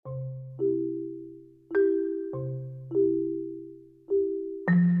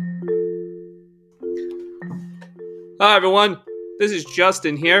Hi everyone, this is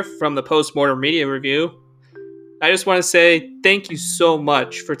Justin here from the Postmortem Media Review. I just want to say thank you so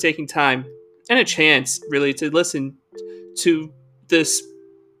much for taking time and a chance, really, to listen to this,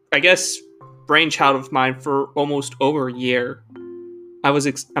 I guess, brainchild of mine for almost over a year.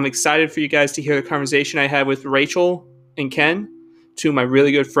 I'm excited for you guys to hear the conversation I had with Rachel and Ken, two of my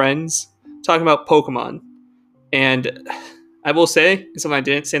really good friends, talking about Pokemon. And I will say, something I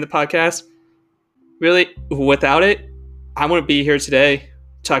didn't say in the podcast, really, without it, I wouldn't be here today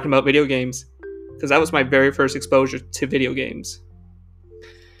talking about video games because that was my very first exposure to video games.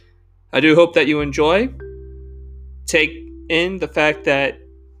 I do hope that you enjoy. Take in the fact that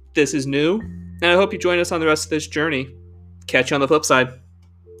this is new, and I hope you join us on the rest of this journey. Catch you on the flip side.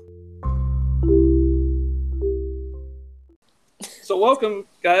 So welcome,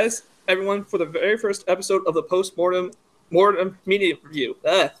 guys, everyone, for the very first episode of the Postmortem Media Review.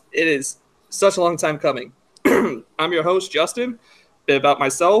 It is such a long time coming. I'm your host, Justin. A bit about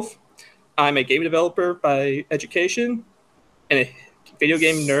myself. I'm a game developer by education and a video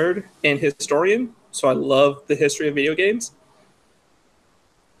game nerd and historian, so I love the history of video games.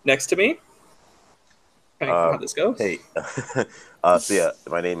 Next to me, how this goes. Hey,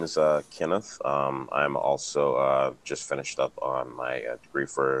 my name is Kenneth. I'm also just finished up on my degree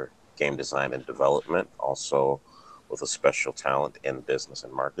for game design and development, also with a special talent in business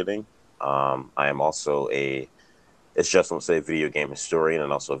and marketing. I am also it's just want to say video game historian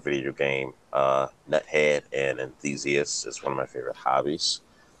and also a video game nuthead and enthusiast. It's one of my favorite hobbies.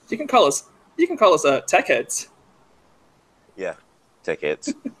 You can call us tech heads. Yeah, tech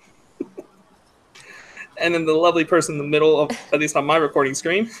heads. And then the lovely person in the middle of, at least on my recording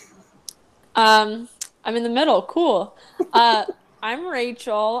screen. I'm in the middle. Cool. I'm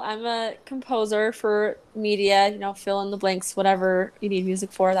Rachel. I'm a composer for media, fill in the blanks, whatever you need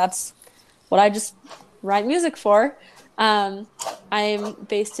music for. That's what I just write music for. I'm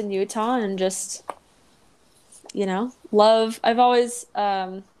based in Utah and just, I've always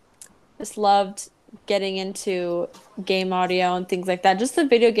just loved getting into game audio and things like that. Just the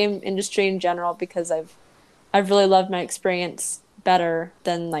video game industry in general, because I've really loved my experience better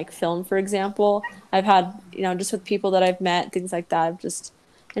than like film, for example. I've had, just with people that I've met, things like that, I've just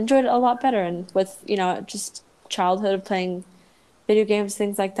enjoyed it a lot better. And with, just childhood of playing video games,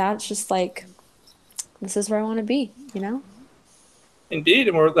 things like that, it's just like, this is where I want to be, Indeed,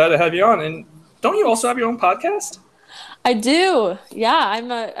 and we're glad to have you on. And don't you also have your own podcast? I do.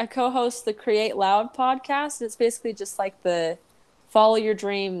 Yeah, I co-host the Create Loud podcast. It's basically just like the Follow Your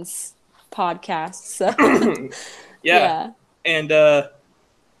Dreams podcast. So yeah. And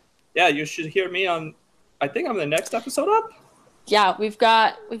you should hear me on, I think I'm the next episode up. Yeah, we've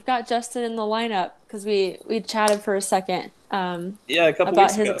got Justin in the lineup because we chatted for a second. A couple about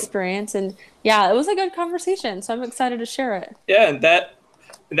weeks his ago. Experience, and it was a good conversation. So I'm excited to share it. Yeah, and that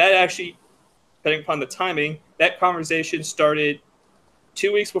actually, depending upon the timing, that conversation started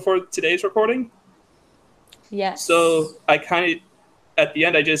 2 weeks before today's recording. Yes. So I kind of, at the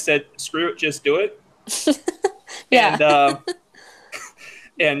end, I just said, "Screw it, just do it." Yeah.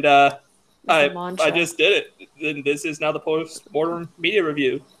 And I just did it. And this is now the Postmortem Media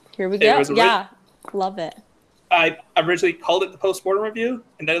Review. Here we go. Love it. I originally called it the Postmortem Review,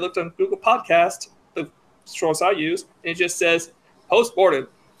 and then I looked on Google Podcast, the source I use, and it just says Postmortem,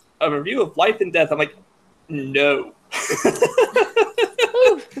 a review of life and death. I'm like, no.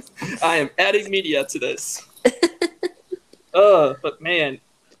 I am adding media to this. But man,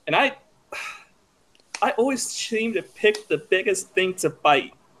 and I always seem to pick the biggest thing to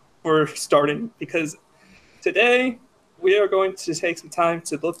bite for starting, because today we are going to take some time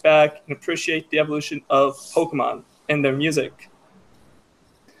to look back and appreciate the evolution of Pokemon and their music.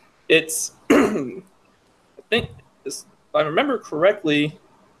 It's, I think, if I remember correctly,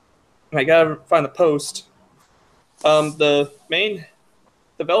 and I gotta find the post, the main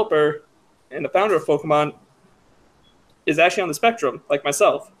developer and the founder of Pokemon is actually on the spectrum, like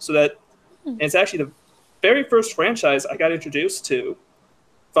myself. So that, and it's actually the very first franchise I got introduced to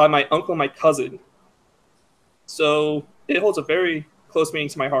by my uncle and my cousin. So it holds a very close meaning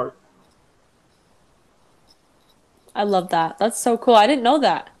to my heart. I love that. That's so cool. I didn't know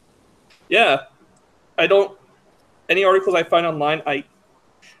that. Yeah. Any articles I find online, I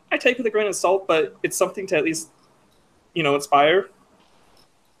take with a grain of salt, but it's something to at least, inspire.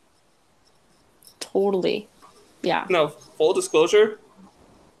 Totally. Yeah. No, full disclosure,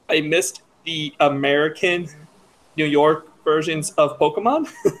 I missed the American New York versions of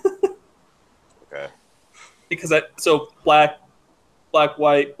Pokemon. Okay. Because black,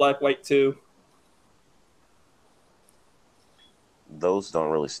 white 2. Those don't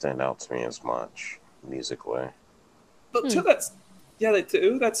really stand out to me as much musically. the two the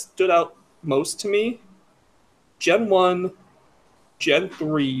two that stood out most to me, Gen 1, Gen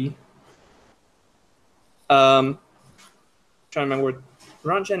 3. Trying to remember,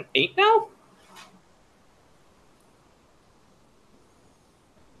 we're on Gen 8 now?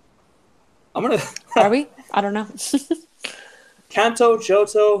 I'm gonna. Are we? I don't know. Kanto,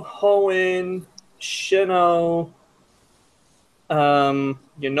 Johto, Hoenn, Sinnoh,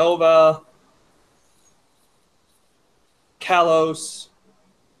 Unova, Kalos,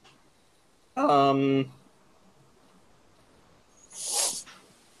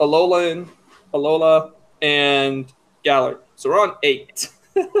 Alola, and Galar. So we're on 8.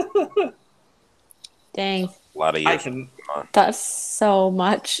 Dang. A lot of years. That's so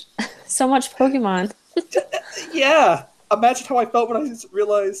much. So much Pokemon. Yeah. Imagine how I felt when I just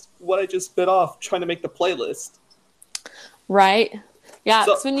realized what I just bit off trying to make the playlist. Right? Yeah,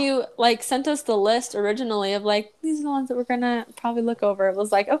 So- because when you like sent us the list originally of like these are the ones that we're gonna probably look over, it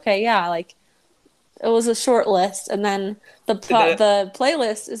was like, okay, yeah, like it was a short list, and then the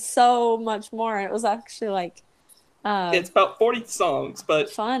playlist is so much more. It was actually like it's about 40 songs, but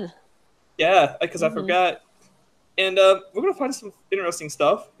fun. yeah, because I forgot. And we're going to find some interesting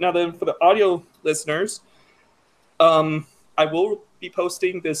stuff. Now then, for the audio listeners, I will be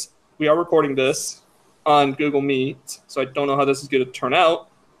posting this. We are recording this on Google Meet, so I don't know how this is going to turn out,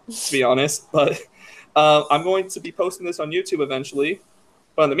 to be honest. But I'm going to be posting this on YouTube eventually.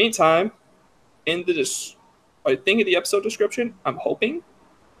 But in the meantime, I think in the episode description, I'm hoping,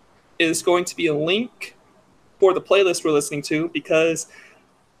 is going to be a link for the playlist we're listening to, because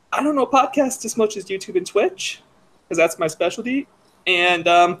I don't know podcasts as much as YouTube and Twitch, because that's my specialty. And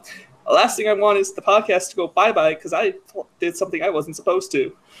the last thing I want is the podcast to go bye-bye because I did something I wasn't supposed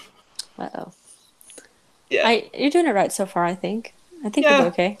to. Uh-oh. Yeah. You're doing it right so far, I think. I think Yeah. you'll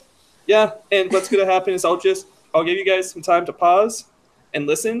be okay. Yeah, and what's going to happen is I'll give you guys some time to pause and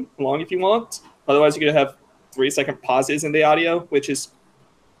listen along if you want. Otherwise, you're going to have 3-second pauses in the audio, which is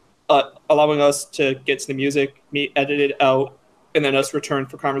allowing us to get to the music, me edit it out, and then us return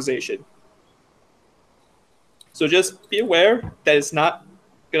for conversation. So just be aware that it's not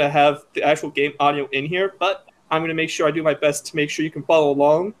going to have the actual game audio in here, but I'm going to make sure I do my best to make sure you can follow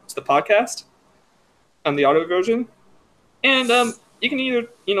along to the podcast on the audio version. And you can either,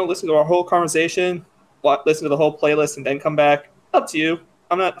 listen to our whole conversation, listen to the whole playlist, and then come back. Up to you.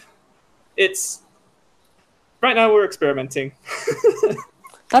 Right now we're experimenting.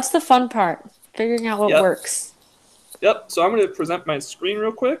 That's the fun part, figuring out what works. Yep, so I'm going to present my screen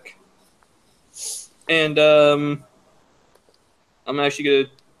real quick. And I'm actually going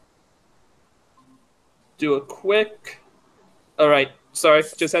to do a quick... All right, sorry,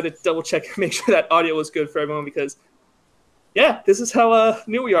 just had to double check and make sure that audio was good for everyone because, yeah, this is how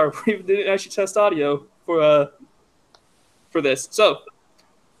new we are. We didn't actually test audio for this. So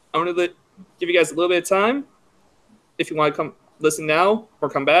I'm going to give you guys a little bit of time if you want to come listen now or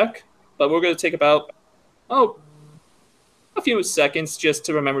come back. But we're going to take about, a few seconds just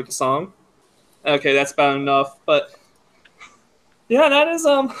to remember the song. Okay, that's about enough. But yeah, that is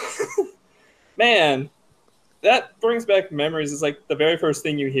man, that brings back memories. It's like the very first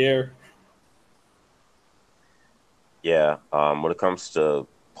thing you hear. Yeah, when it comes to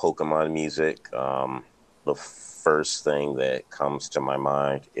Pokemon music, the first thing that comes to my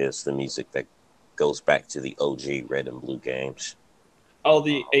mind is the music that goes back to the OG Red and Blue games. Oh,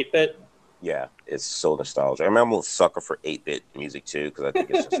 the 8-bit? Yeah, it's so nostalgic. I mean, I'm a sucker for 8-bit music too, because I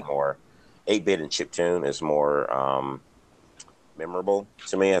think it's just more 8-bit and chiptune is more memorable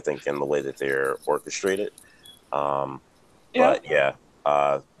to me, I think, in the way that they're orchestrated. But yeah,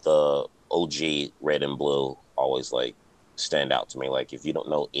 the OG Red and Blue always like stand out to me. Like if you don't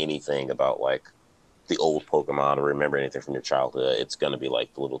know anything about like the old Pokemon or remember anything from your childhood, it's gonna be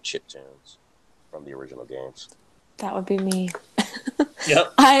like the little chiptunes from the original games. That would be me.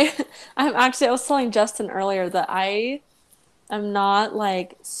 Yep. I was telling Justin earlier that I am not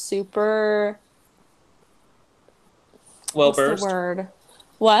like super Well what's versed. the word?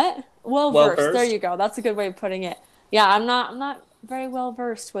 What? Well versed. There you go. That's a good way of putting it. Yeah, I'm not very well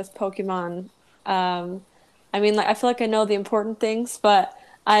versed with Pokemon. I mean, like I feel like I know the important things, but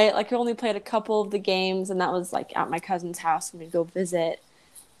I only played a couple of the games, and that was like at my cousin's house when we go visit.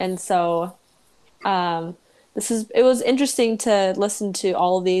 And so, it was interesting to listen to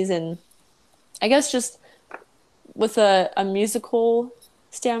all of these, and I guess just with a musical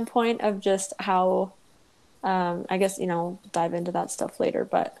standpoint of just how, I guess dive into that stuff later,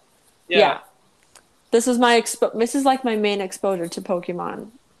 but yeah. This is this is like my main exposure to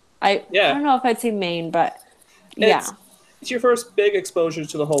Pokemon. I don't know if I'd say main, but yeah. It's your first big exposure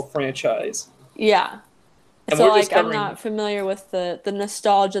to the whole franchise. Yeah. And So we're like just I'm covering. not familiar with the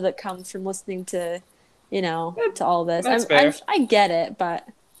nostalgia that comes from listening to, to all this. That's fair. I get it, but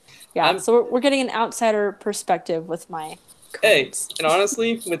yeah. I'm So we're getting an outsider perspective with my Hey, comments. and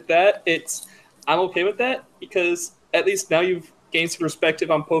honestly, with that, I'm okay with that because at least now you've gained some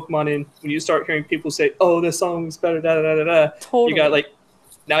perspective on Pokemon, and when you start hearing people say, "Oh, this song's better," da da da da da, you got Totally. like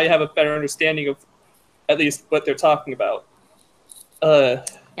now you have a better understanding of at least what they're talking about. Uh,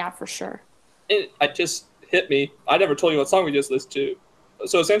 Yeah, for sure. it just hit me. I never told you what song we just listened to.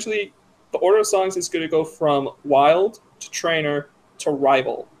 So essentially, the order of songs is going to go from Wild to Trainer to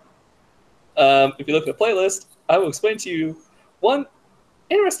Rival. If you look at the playlist, I will explain to you one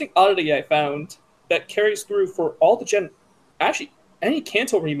interesting oddity I found that carries through for all the actually any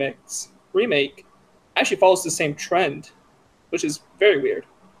Kanto remake actually follows the same trend, which is very weird.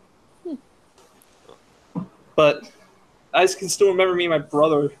 But I can still remember me and my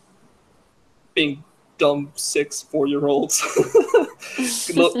brother being dumb 4-year-olds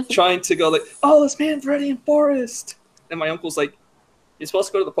trying to go like, oh, let's play Viridian Forest, and my uncle's like, you're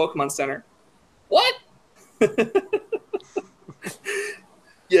supposed to go to the Pokemon Center. What?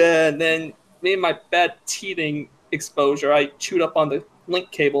 Yeah, and then me and my bad teething exposure, I chewed up on the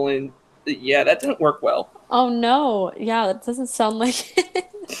link cable, and yeah, that didn't work well. Oh no. Yeah, that doesn't sound like it.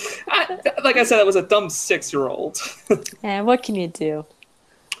 Like I said, I was a dumb 6-year-old. Yeah, what can you do?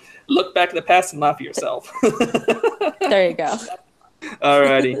 Look back in the past and laugh at yourself. There you go.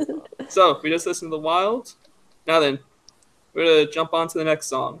 Alrighty. So, we just listened to The Wild. Now then, we're going to jump on to the next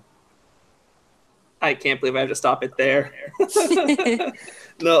song. I can't believe I have to stop it there.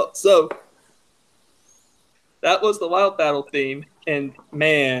 No, so that was the Wild Battle theme, and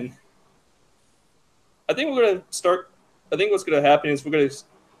man, I think what's going to happen is we're going to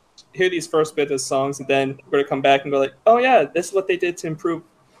hear these first bit of songs, and then we're going to come back and go like, oh yeah, this is what they did to improve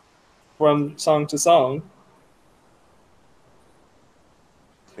from song to song.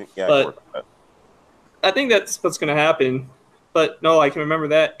 Yeah, But I think that's what's going to happen. But no, I can remember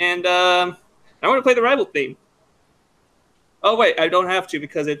that. And I want to play the Rival theme. Oh wait, I don't have to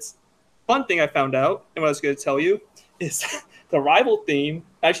because it's fun thing I found out, and what I was going to tell you is the Rival theme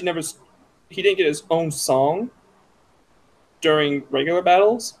actually never. He didn't get his own song during regular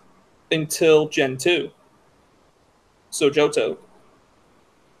battles until Gen 2. So Johto.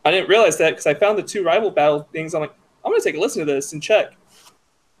 I didn't realize that because I found the 2 Rival battle things. I'm like, I'm going to take a listen to this and check.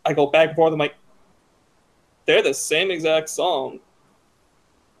 I go back and forth. I'm like, they're the same exact song.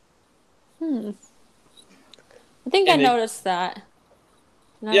 I think And I noticed that.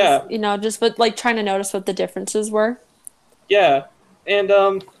 And Yeah. just with like trying to notice what the differences were. Yeah, and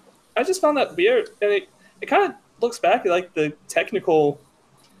I just found that weird, and it kind of looks back at like the technical,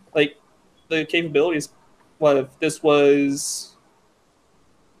 like the capabilities. What if this was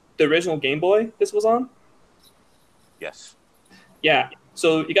the original Game Boy? This was on. yes. Yeah,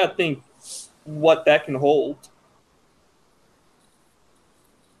 so you got to think what that can hold.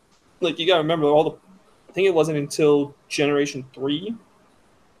 Like you got to remember all the. I think it wasn't until Generation 3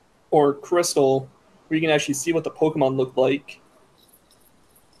 or Crystal where you can actually see what the Pokemon looked like.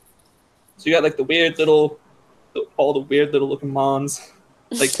 So you got like all the weird little looking mons,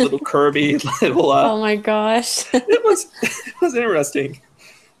 like little Kirby, little. Oh my gosh. It was interesting.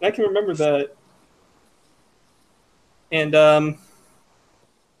 And I can remember that. And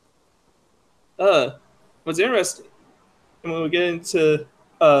what's interesting, and when we get into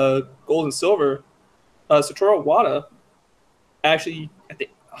Gold and Silver, Satoru Wada actually, I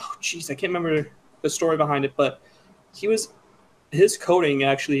think, oh jeez, I can't remember the story behind it, but his coding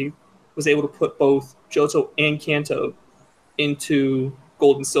actually was able to put both Johto and Kanto into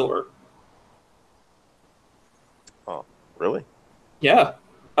Gold and Silver. Oh, really? Yeah,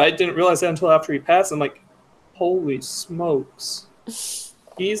 I didn't realize that until after he passed. I'm like, holy smokes.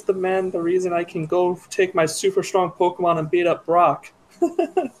 He's the reason I can go take my super strong Pokemon and beat up Brock.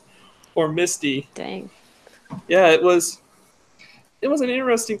 Or Misty. Dang. Yeah, it was an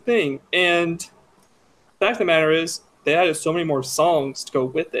interesting thing. And the fact of the matter is, they added so many more songs to go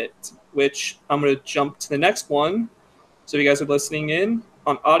with it, which I'm going to jump to the next one. So if you guys are listening in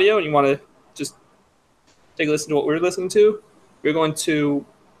on audio and you want to just take a listen to what we're listening to, we're going to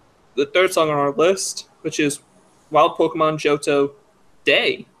the third song on our list, which is Wild Pokemon Johto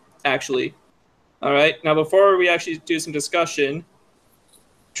Day, actually. All right. Now, before we actually do some discussion,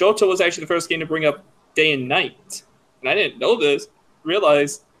 Johto was actually the first game to bring up day and night. And I didn't know this.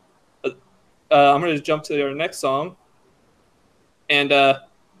 Realize I'm going to jump to our next song. And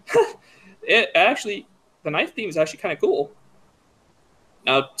it actually, the night theme is actually kind of cool.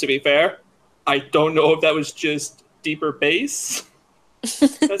 Now, to be fair, I don't know if that was just deeper bass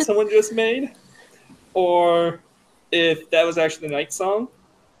that someone just made. or if that was actually the Night song.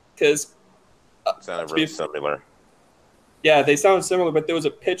 Because, Sounded really similar. yeah, they sound similar, but there was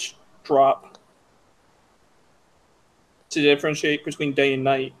a pitch drop to differentiate between day and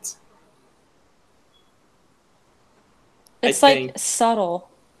night. It's like subtle,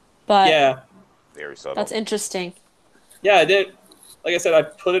 but yeah, Very subtle. that's interesting. yeah, I didn't. Like I said, I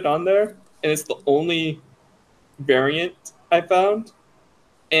put it on there, and it's the only variant I found.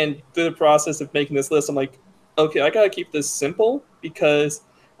 And through the process of making this list, I'm like, okay, I gotta keep this simple because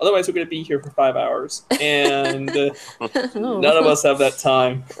otherwise we're gonna be here for 5 hours, and none of us have that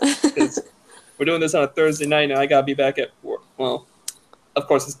time because we're doing this on a Thursday night, and I gotta be back at work. Well, of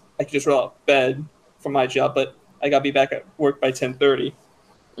course, I could just roll out of bed for my job, but I gotta be back at work by 10:30.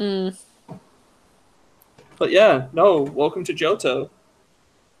 But yeah, no, welcome to Johto.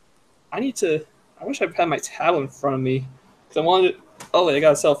 I wish I had my tablet in front of me because I wanted. Oh wait, I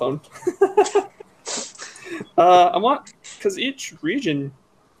got a cell phone. Because each region,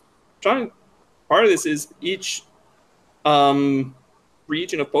 part of this is each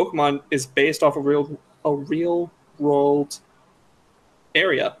region of Pokemon is based off a real world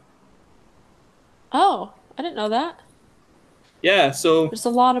area. Oh, I didn't know that. Yeah, so There's a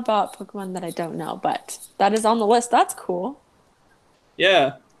lot about Pokemon that I don't know, but that is on the list. That's cool.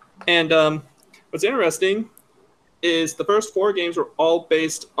 yeah, and what's interesting is the first 4 games were all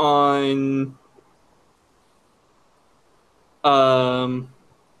based on trying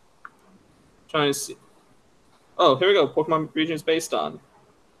to see. Oh, here we go. Pokemon regions based on.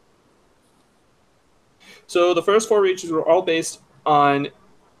 So the first 4 regions were all based on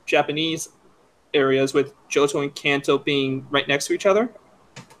Japanese areas, with Johto and Kanto being right next to each other.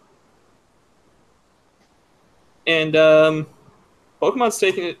 And Pokemon's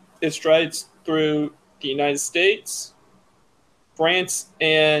taking its strides through the United States, France,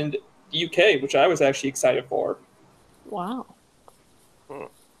 and the UK, which I was actually excited for. Wow.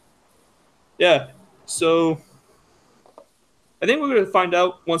 Yeah, so I think we're going to find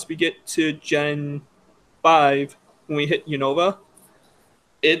out once we get to Gen 5, when we hit Unova,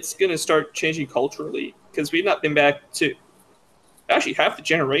 it's going to start changing culturally, because we've not been back to... Actually, half the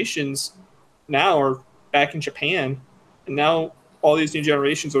generations now are back in Japan, and now all these new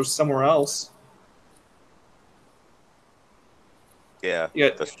generations are somewhere else. Yeah,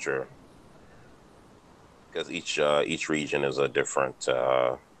 that's true. Because each region is a different,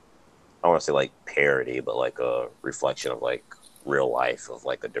 I don't want to say like parody, but like a reflection of like real life of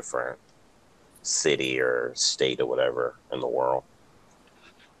like a different city or state or whatever in the world.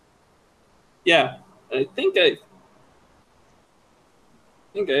 Yeah, I think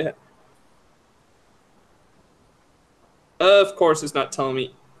of course, it's not telling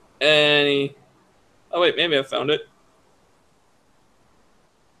me any. Oh wait, maybe I found it.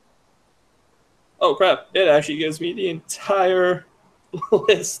 Oh crap! It actually gives me the entire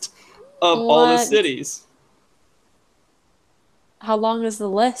list of all the cities. How long is the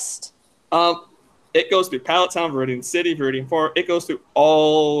list? It goes through Pallet Town, Viridian City, Viridian Forest. It goes through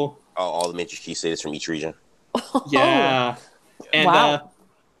all the major key cities from each region. Yeah, and wow.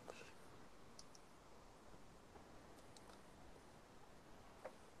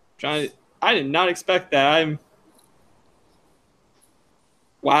 I did not expect that.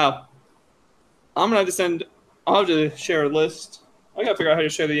 Wow. I'm gonna have to send. I'll have to share a list. I gotta figure out how to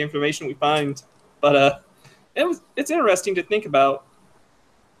share the information we find. But it's interesting to think about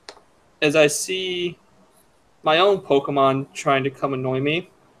as I see my own Pokemon trying to come annoy me.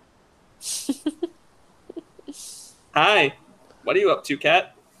 Hi, what are you up to,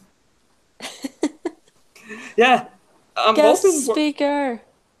 Cat? Yeah, I'm guest hoping. Speaker.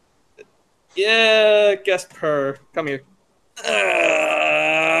 Yeah, guest per. Come here.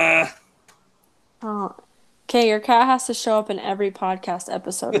 Oh. Okay, your cat has to show up in every podcast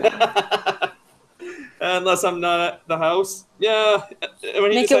episode now. Unless I'm not at the house. Yeah.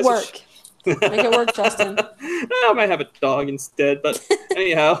 Make it work. Make it work, Justin. I might have a dog instead, but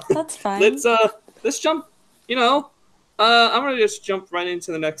anyhow. That's fine. Let's jump, I'm gonna just jump right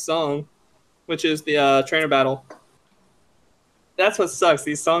into the next song, which is the trainer battle. That's what sucks.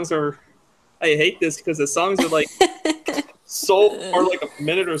 These songs are I hate this because the songs are like like a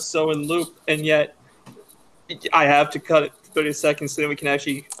minute or so in loop, and yet I have to cut it 30 seconds so that we can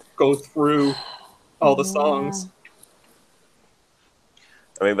actually go through all the songs.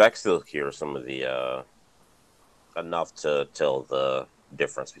 I mean, but I can still hear some of the enough to tell the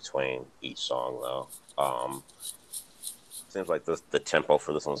difference between each song, though. Seems like the tempo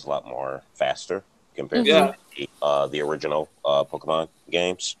for this one's a lot more faster compared to the original Pokemon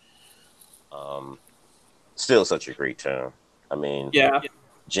games. Still such a great tune. I mean,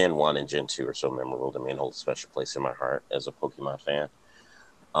 Gen 1 and Gen 2 are so memorable to me and hold a special place in my heart as a Pokemon fan.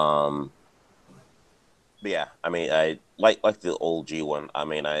 But yeah, I mean, I like the old G one. I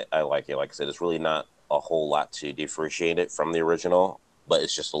mean, I like it. Like I said, it's really not a whole lot to differentiate it from the original, but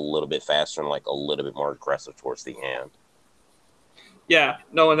it's just a little bit faster and like a little bit more aggressive towards the end. Yeah,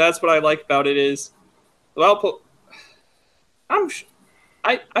 no, and that's what I like about it is, well,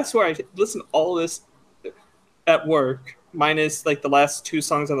 I swear I listen to all this at work, minus like the last two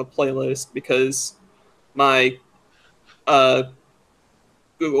songs on the playlist because my uh,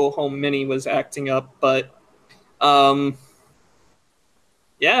 Google Home Mini was acting up. But um,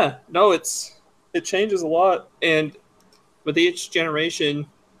 yeah, no, it changes a lot, and with each generation,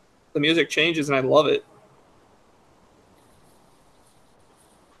 the music changes, and I love it.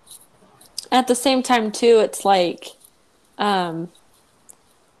 At the same time, too, it's like um,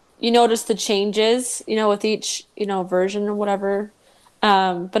 you notice the changes, with each, version or whatever.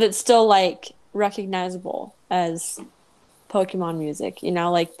 But it's still like recognizable as Pokemon music,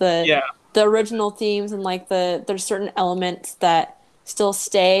 like Yeah, the original themes and like there's certain elements that still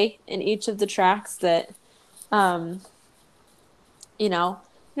stay in each of the tracks that um you know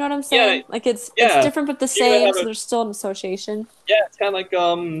what I'm yeah, saying? Like it's yeah. different but the You're gonna same, have so a there's still an association. yeah. It's kind of like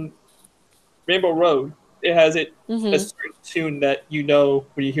Rainbow Road. It has a Mm-hmm. certain tune that you know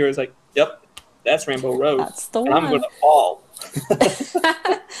when you hear it's like, yep, that's Rainbow Road, That's the and I'm gonna one. fall.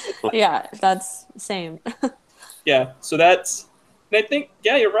 Yeah, that's same. Yeah, so and I think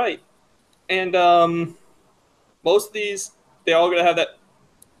yeah, you're right. And most of these, they're all gonna have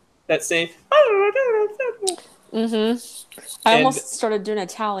that same. Mm-hmm. I And almost started doing a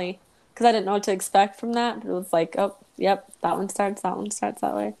tally because I didn't know what to expect from that, but it was like, oh, yep, that one starts that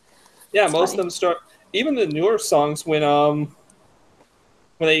way. yeah, It's most of funny. them start. Even the newer songs, when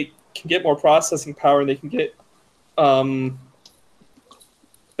they can get more processing power and they can get um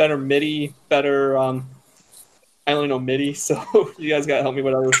better MIDI, better I only know MIDI, so you guys gotta help me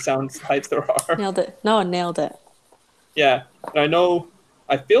with other sound types there are. Nailed it. No, nailed it. Yeah, and I know.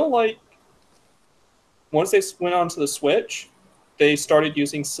 I feel like once they went on to the Switch, they started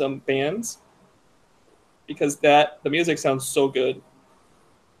using some bands because the music sounds so good.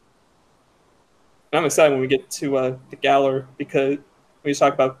 And I'm excited when we get to the Galar because when we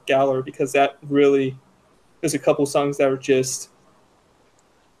talk about Galar because that really there's a couple songs that are just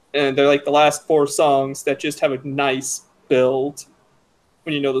and they're like the last four songs that just have a nice build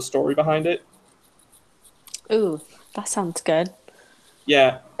when you know the story behind it. Ooh, that sounds good.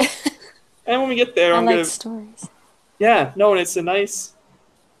 Yeah, and when we get there, I I'm like gonna stories. yeah no, and it,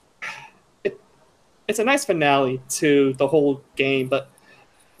 it's a nice finale to the whole game, but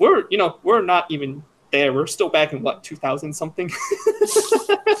we're not even there. We're still back in what 2000 something.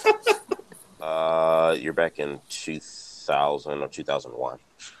 You're back in 2000 or 2001.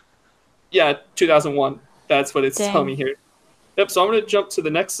 Yeah, 2001. That's what it's telling me Dang. here. Yep. So I'm gonna jump to the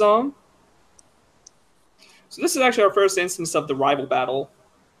next song. So this is actually our first instance of the rival battle,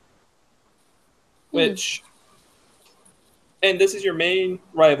 Hmm. which and this is your main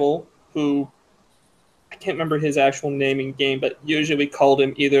rival who I can't remember his actual name in game, but usually we called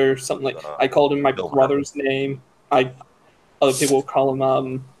him either something like Uh, I called him my Silver. brother's name. I other people call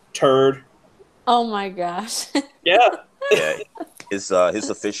him Turd. Oh my gosh. Yeah. Yeah, his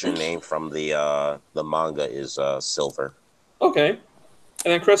official name from the manga is Silver. Okay.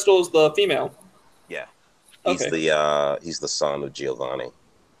 And then Crystal is the female. Yeah, Okay. he's the son of Giovanni.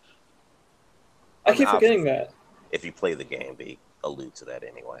 I I mean, keep obviously, forgetting that. if you play the game, they allude to that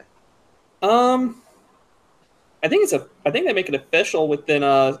anyway. Um, I think they make it official within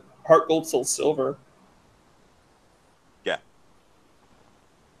Heart Gold Soul Silver. Yeah.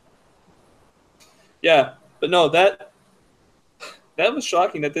 Yeah, but no, that was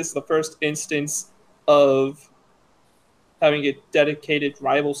shocking that this is the first instance of having a dedicated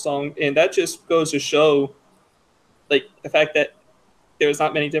rival song, and that just goes to show like the fact that there's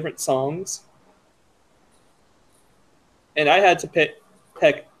not many different songs. And I had to pick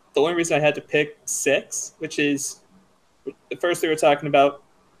heck, the only reason I had to pick six, which is the first three we're talking about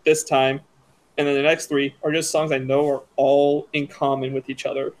this time, and then the next three are just songs I know are all in common with each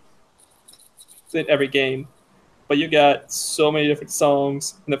other in every game. But you got so many different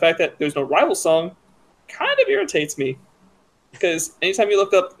songs, and the fact that there's no rival song kind of irritates me because anytime you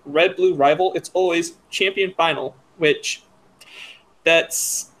look up Red Blue Rival, it's always Champion Final, which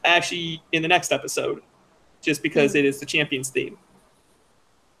that's actually in the next episode, just because Hmm. it is the Champions theme.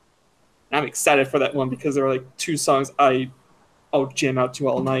 I'm excited for that one because there are like two songs I'll jam out to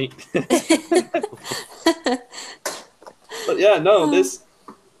all night. But yeah, no, Oh. this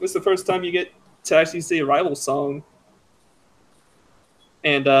was the first time you get to actually see a rival song.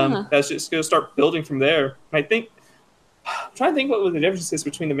 and that's just going to start building from there. And I think I'm trying to think what the difference is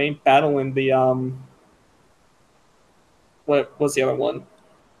between the main battle and the what was the other one?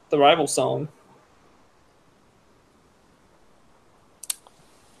 The rival song.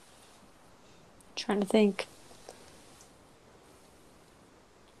 Trying to think.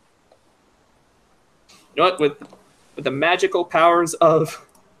 You know what? With the magical powers of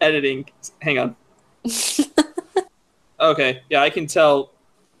editing, hang on. Okay, yeah, I can tell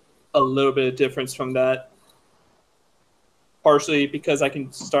a little bit of difference from that. Partially because I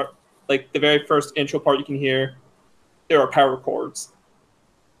can start, like, the very first intro part you can hear, there are power chords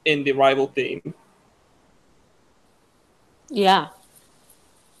in the rival theme. Yeah.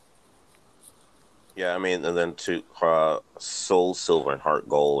 Yeah, I mean, and then to Soul Silver and Heart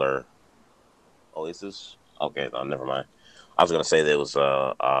Gold are Oasis. Okay, no, never mind. I was gonna say there was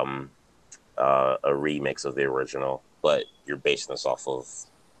a remix of the original, but you're basing this off of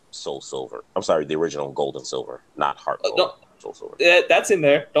Soul Silver. I'm sorry, the original Gold and Silver, not Heart Gold. No, Soul Silver. that's in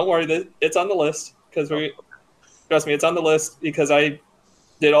there. Don't worry, it's on the list because trust me, it's on the list because I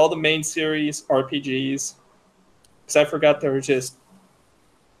did all the main series RPGs. Because I forgot there were just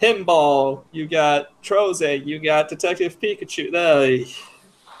Pinball, you got Troze, you got Detective Pikachu.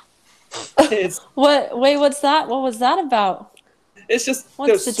 It's What? Wait, what's that? What was that about? it's just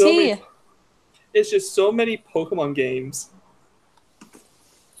What's the tea? It's just so many Pokemon games,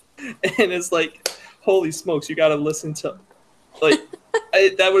 and it's like, holy smokes, you got to listen to, like,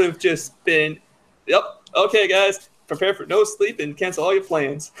 that would have just been, yep, okay, guys, prepare for no sleep and cancel all your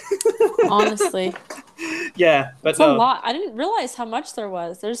plans. Honestly, Yeah, but it's no, a lot. I didn't realize how much there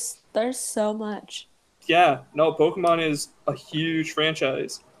was. There's so much. yeah, no, Pokemon is a huge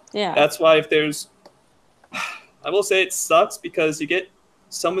franchise. Yeah. That's why if there's, I will say it sucks because you get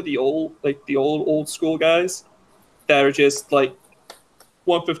some of the old school guys that are just like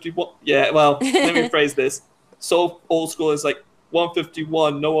 151. Yeah, well, let me rephrase this. So old school is like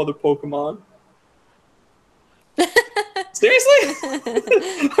 151, no other Pokemon. Seriously?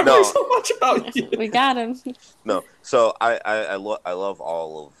 I No. heard so much about you. We got him. No, so I love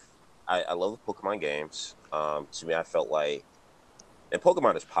all of I love the Pokemon games. To me, I felt like, and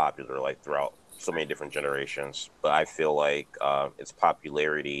Pokemon is popular like throughout so many different generations, but I feel like its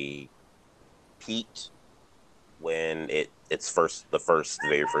popularity peaked when its very first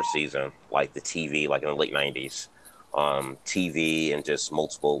season, like the TV, like in the late '90s, TV and just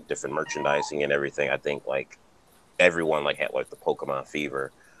multiple different merchandising and everything. I think like everyone like had like the Pokemon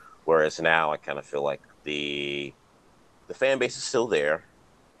fever, whereas now I kind of feel like the fan base is still there,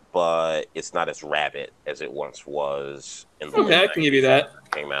 but it's not as rabid as it once was in the Okay, I late can give you 90s when that.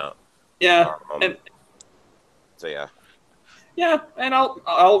 it came out. Yeah, Um, and so yeah, yeah, and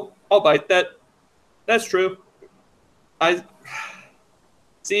I'll bite that. That's true. I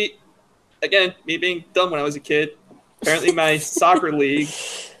see. Again, me being dumb when I was a kid. Apparently, my soccer league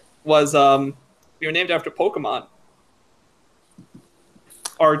was we were named after Pokemon.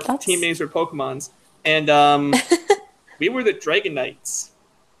 Our team names were Pokemons, and we were the Dragon Knights.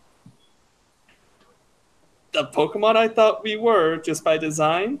 The Pokemon I thought we were just by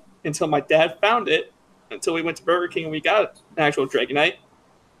design until my dad found it. Until we went to Burger King and we got an actual Dragonite,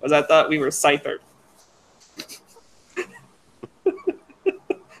 was I thought we were Scyther.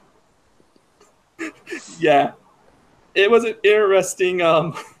 Yeah, it was an interesting.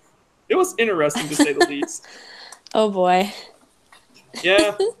 It was interesting to say the least. Oh boy.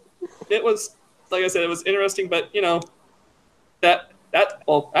 Yeah, it was. Like I said, it was interesting, but you know, that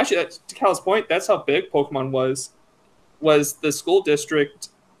well, actually, that's to Cal's point. That's how big Pokemon was. Was the school district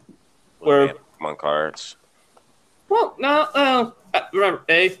where Pokemon cards. Well, no, remember,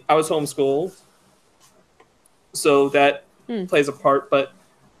 I was homeschooled, so that plays a part. But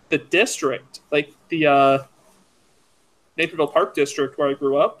the district, like the Naperville Park District, where I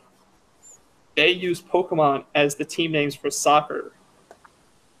grew up, they use Pokemon as the team names for soccer.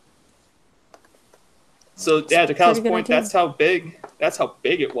 So yeah, to Kyle's point, that's how big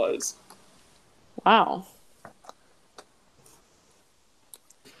it was. Wow.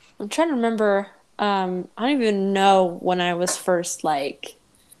 I'm trying to remember. I don't even know when I was first when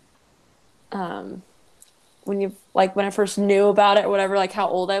I first knew about it or whatever, like how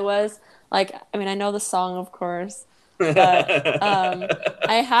old I was. Like, I mean, I know the song, of course, but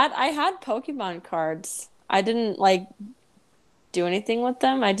I had Pokemon cards. I didn't like do anything with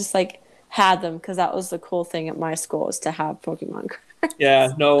them. I just like had them because that was the cool thing at my school, is to have Pokemon cards.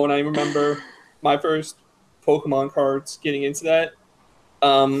 Yeah, no, and I remember my first Pokemon cards getting into that.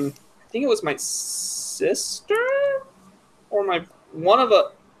 I think it was my sister or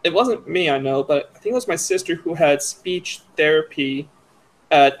it wasn't me, I know, but I think it was my sister who had speech therapy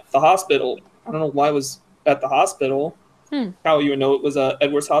at the hospital. I don't know why it was at the hospital. How you would know it was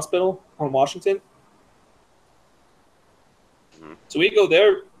Edwards Hospital on Washington. Mhm. So we go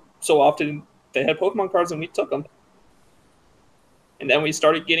there so often. They had Pokemon cards and we took them. And then we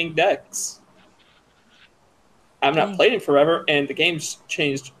started getting decks. I've not Dang. played in forever, and the game's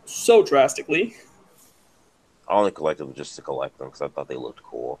changed so drastically. I only collected them just to collect them because I thought they looked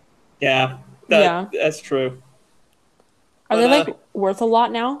cool. Yeah, Yeah. that's true. Are But, they like worth a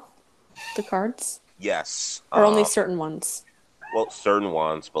lot now? The cards? Yes. Or only certain ones? Well, certain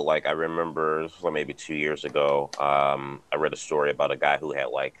ones, but like I remember this was like maybe 2 years ago. I read a story about a guy who had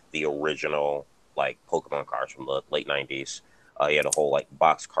like the original like Pokemon cards from the late '90s. He had a whole like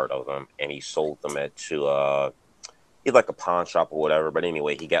box cart of them, and he sold them he had like a pawn shop or whatever. But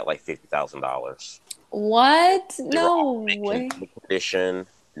anyway, he got like $50,000. What? They were No all way. mint condition,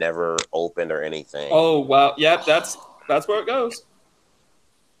 never opened or anything. Oh wow, yeah, that's where it goes.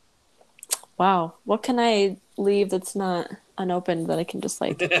 Wow. What can I leave that's not unopened that I can just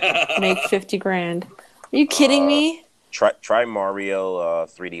like make 50 grand? Are you kidding me? Try Mario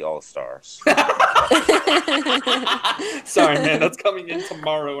 3D All Stars. Sorry, man, that's coming in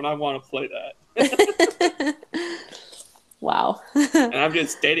tomorrow, and I want to play that. Wow. And I'm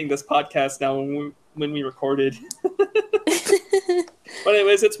just dating this podcast now when we recorded. But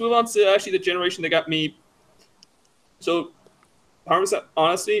anyways, let's move on to actually the generation that got me. So, 100%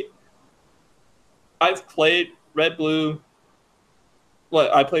 honestly, I've played Red, Blue.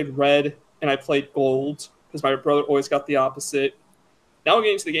 I played Red and I played Gold because my brother always got the opposite. Now we're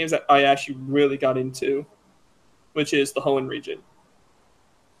getting to the games that I actually really got into, which is the Hoenn region.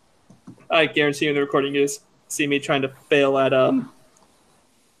 I guarantee you in the recording you just see me trying to fail at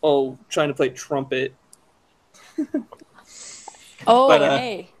trying to play trumpet. Oh, But,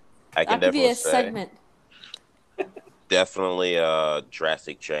 hey. I can That could be definitely a say segment. definitely a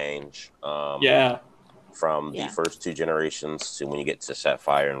drastic change. Yeah. From the Yeah. first two generations to when you get to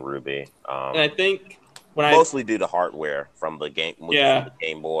Sapphire and Ruby. And I think when Mostly due to hardware from the game, from Yeah. the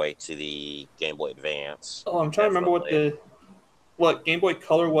Game Boy to the Game Boy Advance. I'm trying to remember what Game Boy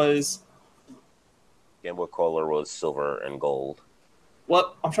Color was. Game Boy Color was silver and gold.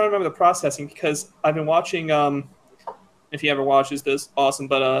 Well, I'm trying to remember the processing because I've been watching. If he ever watches this, awesome.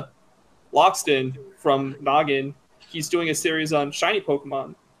 But Loxton from Noggin, he's doing a series on shiny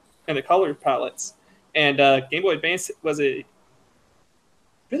Pokemon and the color palettes. And Game Boy Advance was a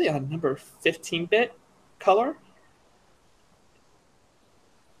really odd number, 15-bit color.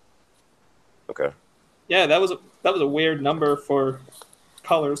 Okay. Yeah, that was a weird number for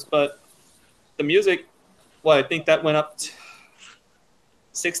colors, but the music, I think that went up to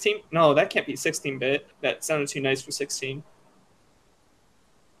 16. No, that can't be 16-bit. That sounded too nice for 16.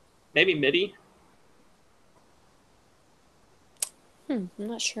 Maybe MIDI. I'm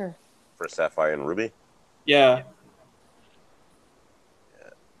not sure. For Sapphire and Ruby, Yeah.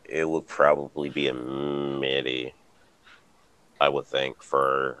 it would probably be a MIDI, I would think,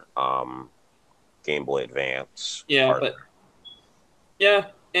 for Game Boy Advance. Yeah, hardware. but yeah,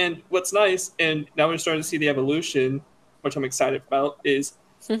 and what's nice, and now we're starting to see the evolution, which I'm excited about, is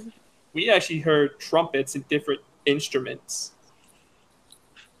we actually heard trumpets in different instruments.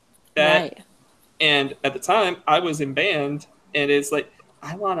 Right. And at the time, I was in band, and it's like,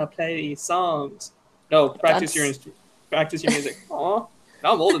 I want to play these songs. No, practice your music. Aw,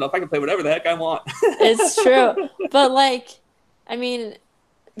 now I'm old enough. I can play whatever the heck I want. It's true. But like, I mean,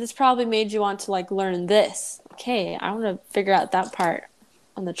 this probably made you want to like learn this. Okay, I want to figure out that part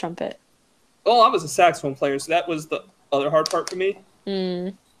on the trumpet. Well, I was a saxophone player, so that was the other hard part for me.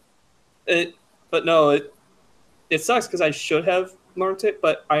 But no, it sucks because I should have learned it,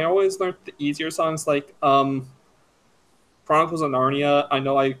 but I always learned the easier songs like Chronicles of Narnia. I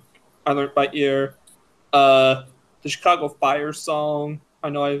know I learned by ear. The Chicago Fire song. I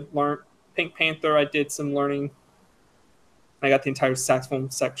know I learned. Pink Panther. I did some learning. I got the entire saxophone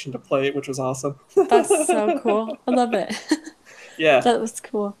section to play, which was awesome. That's so cool. I love it. Yeah. That was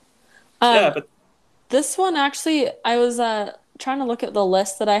cool. Yeah, but this one actually, I was trying to look at the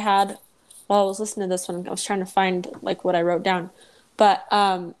list that I had while I was listening to this one. I was trying to find like what I wrote down, but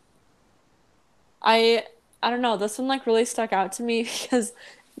I don't know. This one like really stuck out to me because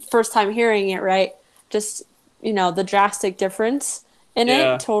first time hearing it, right? Just the drastic difference in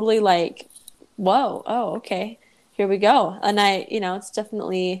Yeah. it. Totally like, whoa, oh, okay, here we go. And it's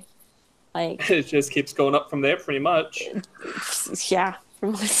definitely like it just keeps going up from there, pretty much. yeah,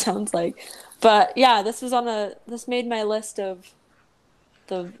 from what it sounds like. But yeah, this made my list of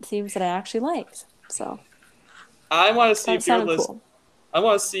the themes that I actually liked. So I want to see that if your sounded list. cool. I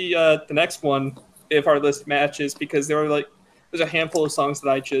want to see the next one if our list matches because there were like there's a handful of songs that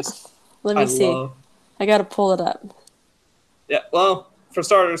Let I me see. love. I gotta pull it up. Yeah, well, for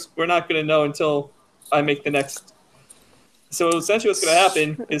starters, we're not going to know until I make the next. So essentially, what's going to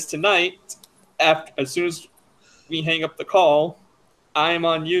happen is tonight, as soon as we hang up the call, I'm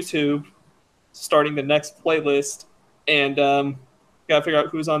on YouTube starting the next playlist, and gotta figure out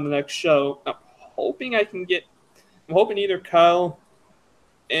who's on the next show. Hoping I can get. I'm hoping either Kyle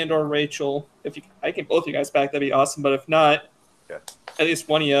and or Rachel. If I can both you guys back, that'd be awesome. But if not, Yeah. at least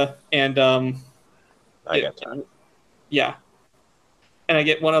one of you, and I got time. yeah, and I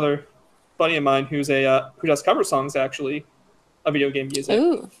get one other buddy of mine who does cover songs actually, of video game music.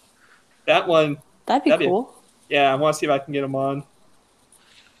 Ooh, That one, that'd be cool. yeah, I want to see if I can get him on.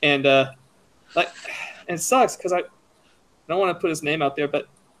 And like, and it sucks because I don't want to put his name out there, but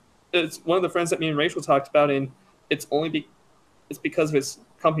it's one of the friends that me and Rachel talked about, and it's it's because of his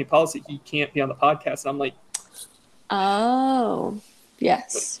company policy he can't be on the podcast. And I'm like, oh,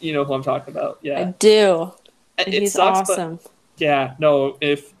 yes, you know who I'm talking about? I Yeah, do. it He's sucks, awesome. but yeah, no,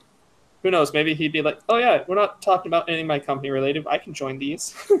 if who knows, maybe he'd be like, oh yeah, we're not talking about anything my company related. I can join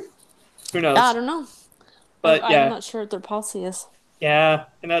these. Who knows? I don't know. But I'm yeah, not sure what their policy is. yeah,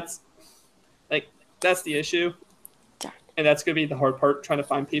 and that's the issue. Darn. And that's going to be the hard part, trying to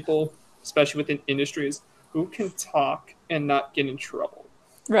find people, especially within industries, who can talk and not get in trouble.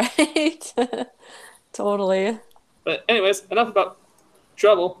 Right? Totally. But anyways, enough about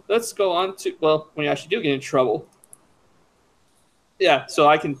trouble. Let's go on to, well, when you actually do get in trouble. Yeah, so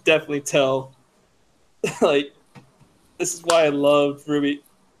I can definitely tell, like, this is why I love Ruby,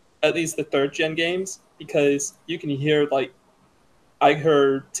 at least the third gen games, because you can hear, like, I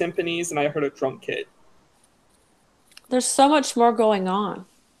heard timpanis and I heard a drum kit. There's so much more going on.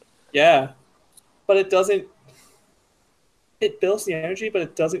 Yeah, but it doesn't. It builds the energy, but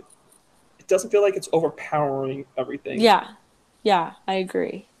it doesn't feel like it's overpowering everything. Yeah. Yeah, I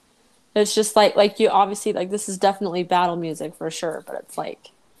agree. It's just like you obviously like this is definitely battle music for sure, but it's like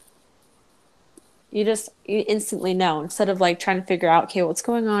you instantly know instead of like trying to figure out, okay, what's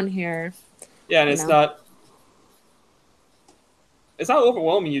going on here. Yeah, and You it's know? not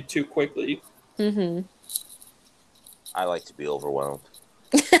overwhelming you too quickly. Mm-hmm. I like to be overwhelmed.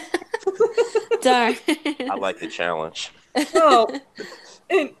 Darn. I like the challenge. Well,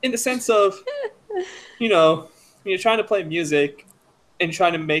 in the sense of, you know, when you're trying to play music and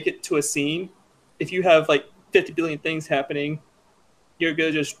trying to make it to a scene, if you have like 50 billion things happening, you're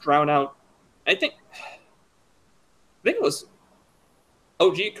gonna just drown out. I think it was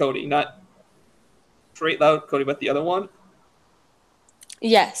OG Cody, not Straight Loud Cody, but the other one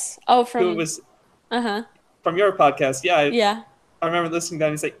Yes. Oh, who was uh-huh. from your podcast. Yeah, Yeah. I remember listening to that.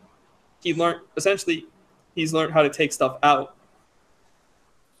 And he's like, he's learned how to take stuff out.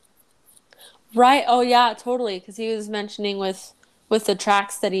 Right. Oh yeah, totally. Because he was mentioning with the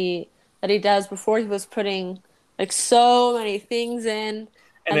tracks that he does before he was putting like so many things in,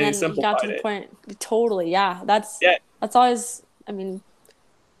 And then he then he got to simplified the it. point. Totally. Yeah. Yeah. That's always. I mean,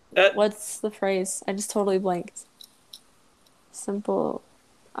 That what's the phrase? I just totally blanked. Simple.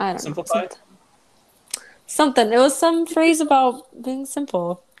 I don't know. Simplify? Something. It was some phrase about being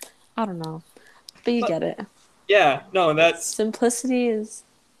simple. I don't know, but you get it. Yeah, no, that's Simplicity is.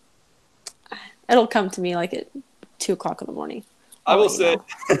 It'll come to me like at 2:00 in the morning. I will let you say.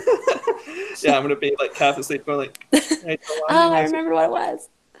 know. Yeah, I'm gonna be like half asleep, going like, hey, Oh, I remember what it was.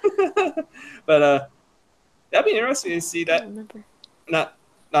 But that'd be interesting to see I that. don't remember.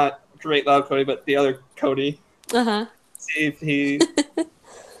 Not Great Loud Cody, but the other Cody. Uh-huh. See if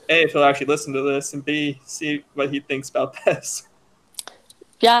if he'll actually listen to this, and B, see what he thinks about this.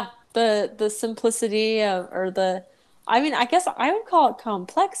 Yeah, the simplicity or the, I mean, I guess I would call it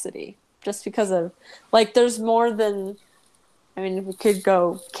complexity, just because of like there's more than, I mean, we could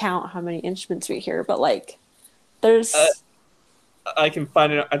go count how many instruments we hear, but like there's I can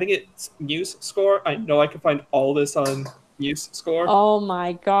find it. I think it's Muse Score. I know I can find all this on Muse Score. oh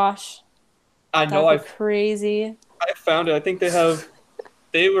my gosh, I know that'd be crazy. I found it. I think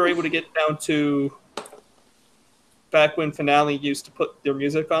they were able to get down to back when Finale used to put their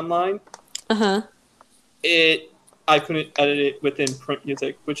music online. Uh-huh. I couldn't edit it within print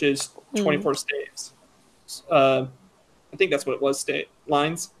music, which is 24 staves. I think that's what it was,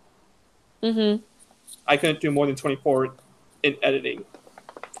 lines. Mm-hmm. I couldn't do more than 24 in editing.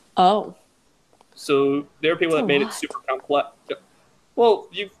 Oh. So there are people That's that a made lot. it super complex. Well,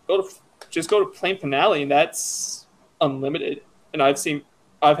 just go to plain Finale, and that's unlimited. And I've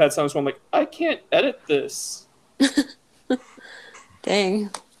had songs where I'm like, I can't edit this. Dang.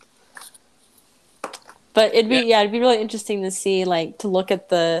 But it'd be really interesting to see, like, to look at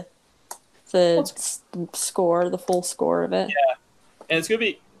the the score, the full score of it. Yeah, and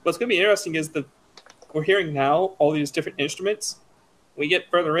what's gonna be interesting is we're hearing now all these different instruments. When we get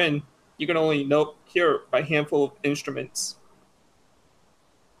further in, you can only hear a handful of instruments.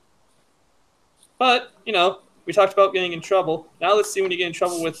 But we talked about getting in trouble. Now let's see when you get in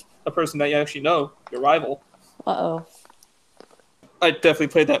trouble with a person that you actually know, your rival. Uh-oh. I definitely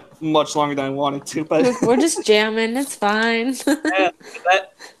played that much longer than I wanted to, but We're just jamming. It's fine. yeah,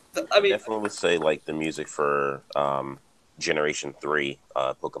 I mean, Definitely would say like the music for Generation 3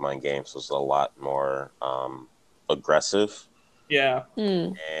 Pokemon games was a lot more aggressive yeah,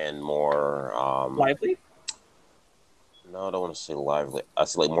 and more lively. no, I don't want to say lively. I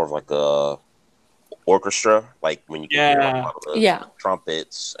say like more of like a orchestra, like when you can hear a lot of the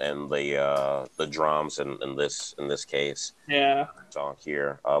trumpets and the drums in this case. Yeah. Song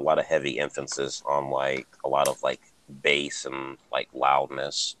here, a lot of heavy emphasis on like a lot of like bass and like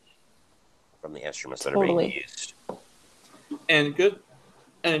loudness from the instruments that are being used. And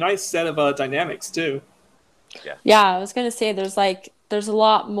a nice set of dynamics too. Yeah, I was gonna say there's a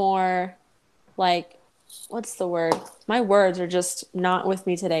lot more like, what's the word? My words are just not with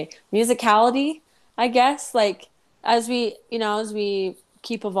me today. Musicality, I guess. Like as we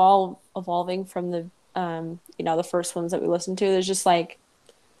keep evolving from the the first ones that we listened to,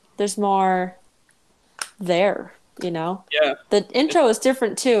 there's more there. Yeah. The intro is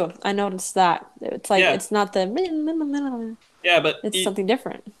different too. I noticed that. It's like it's not the but it's something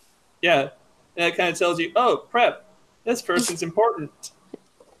different. Yeah. And that kind of tells you, oh, crap, this person's important.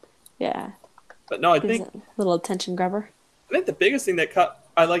 Yeah. But no, I think a little attention grabber. I think the biggest thing that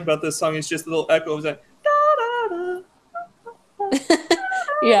I like about this song is just the little echo of that.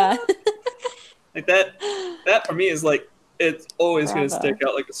 Yeah. Like that for me is like, it's always going to stick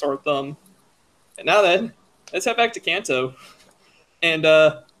out like a sore thumb. And now then, let's head back to Kanto. And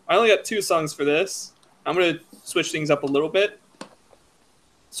I only got 2 songs for this. I'm going to switch things up a little bit.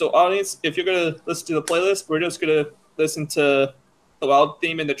 So audience, if you're going to listen to the playlist, we're just going to listen to the Wild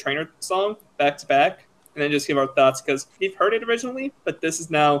theme and the Trainer song back to back, and then just give our thoughts, because we've heard it originally, but this is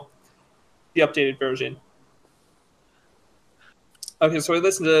now the updated version. Okay, so we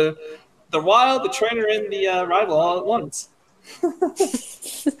listen to the Wild, the Trainer, and the Rival all at once.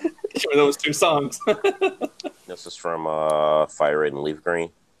 Sure, those 2 songs. This is from Fire Red and Leaf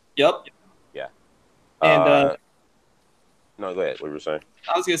Green. Yep. Yeah. And no, go ahead. What were you saying?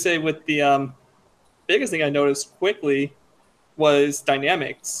 I was gonna say with the biggest thing I noticed quickly was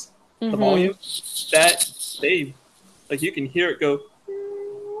dynamics. The volume that you can hear it go.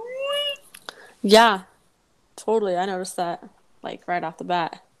 Yeah, totally. I noticed that like right off the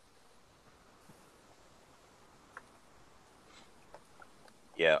bat.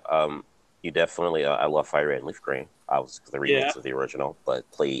 Yeah, you definitely. I love Fire Red and Leaf Green. I was the remix of the original, but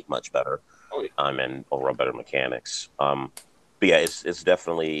played much better. And overall better mechanics. But yeah, it's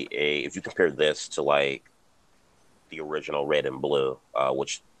definitely if you compare this to like the original Red and Blue,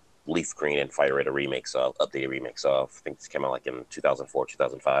 which Leaf Green and Fire Red updated remix of. I think this came out like in 2004,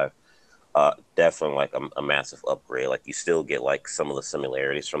 2005. Definitely like a massive upgrade. Like you still get like some of the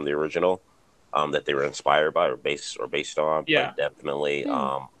similarities from the original that they were inspired by or based on. Yeah. But definitely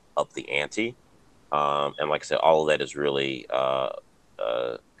up the ante. And like I said, all of that is really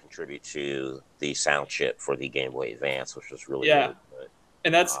contribute to the sound chip for the Game Boy Advance, which was really good.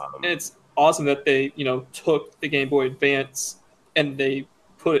 And and it's awesome that they took the Game Boy Advance and they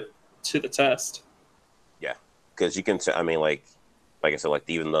put it to the test. Yeah, because you can I mean, like I said, like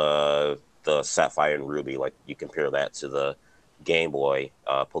even the Sapphire and Ruby, like you compare that to the Game Boy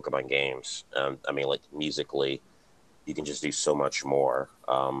Pokemon games. I mean, like musically, you can just do so much more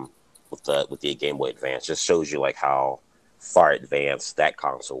with the Game Boy Advance. Just shows you like how far advanced that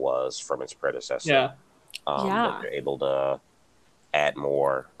console was from its predecessor. That you're able to add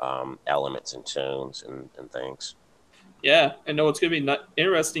more elements and tunes and things. Yeah, and what's going to be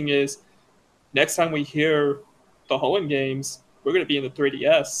interesting is next time we hear the Hoenn games, we're going to be in the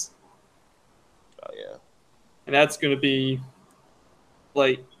 3DS. Oh yeah, and that's going to be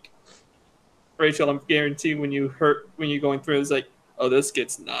like, Rachel, I'm guaranteed when you're going through, it's like, oh, this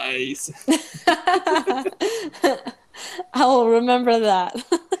gets nice. I will remember that.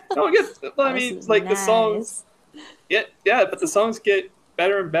 No, I mean, like nice. The songs. Yeah, but the songs get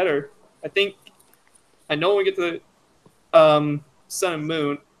better and better. I know when we get to Sun and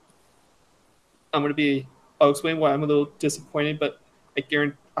Moon, I'll explain why I'm a little disappointed, but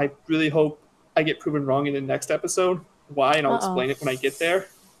I really hope I get proven wrong in the next episode. Why, and I'll explain it when I get there.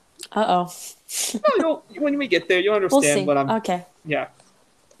 No, when we get there, you'll understand what I'm. Okay. Yeah,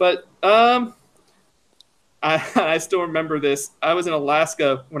 but I still remember this. I was in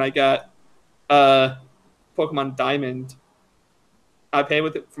Alaska when I got uh, Pokemon Diamond. I pay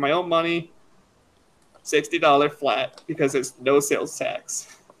with it for my own money, $60 flat because there's no sales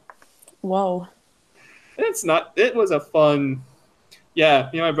tax. Whoa. It's not. It was a fun. Yeah,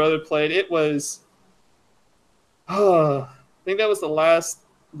 me and my brother played. It was. I think that was the last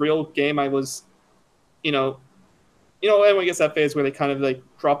real game I was. You know, everyone gets that phase where they kind of like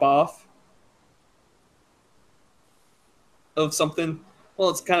drop off of something. Well,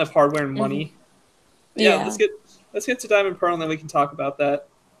 it's kind of hardware and Mm-hmm. money. Yeah, Yeah. let's get to Diamond Pearl and then we can talk about that.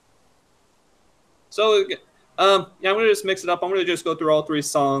 So, yeah, I'm gonna just mix it up. I'm gonna just go through all three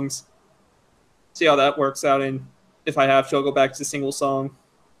songs, see how that works out, and if I have to, I'll go back to single song.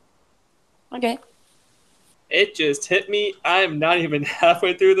 Okay. It just hit me. I'm not even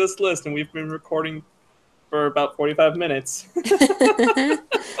halfway through this list, and we've been recording for about 45 minutes.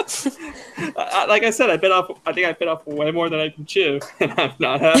 Like I said, I think I bit off way more than I can chew, and I'm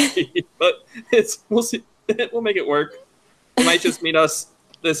not happy. But we'll see. We'll make it work. It might just mean us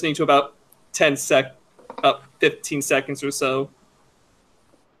listening to about 15 seconds or so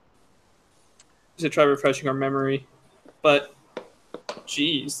to try refreshing our memory. But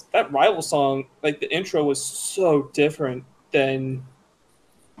geez, that rival song, like the intro was so different than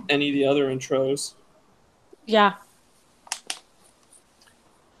any of the other intros. Yeah.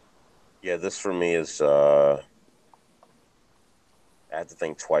 Yeah, this for me is. I had to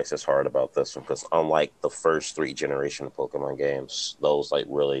think twice as hard about this one because unlike the first three generation of Pokemon games, those like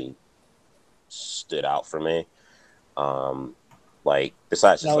really stood out for me. Like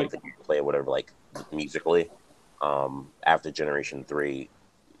besides just Now, like the gameplay or whatever, like musically, after Generation 3,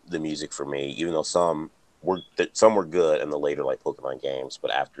 the music for me, even though some were good in the later like Pokemon games,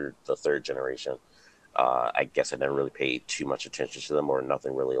 but after the third generation, I guess I never really paid too much attention to them, or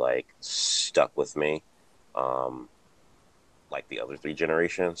nothing really like stuck with me, like the other three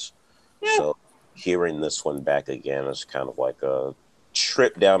generations. yeah, So hearing this one back again is kind of like a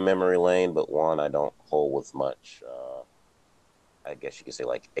trip down memory lane, but one I don't hold with much. I guess you could say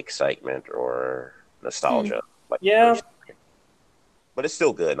like excitement or nostalgia. Like yeah, but it's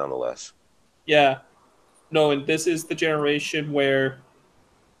still good nonetheless. yeah. No, and this is the generation where,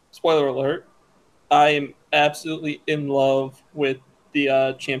 spoiler alert, I am absolutely in love with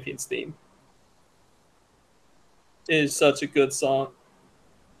the Champions theme. It is such a good song.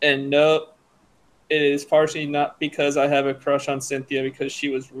 And no, it is partially not because I have a crush on Cynthia because she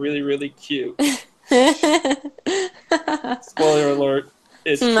was really, really cute. Spoiler alert.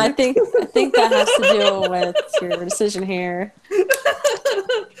 It's true. I think that has to do with your decision here.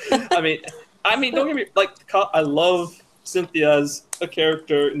 I mean, don't get me like. I love Cynthia as a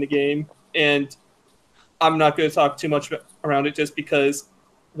character in the game, and I'm not going to talk too much around it just because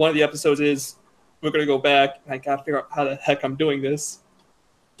one of the episodes is we're going to go back and I got to figure out how the heck I'm doing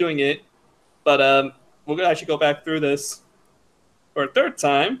it. But we're going to actually go back through this for a third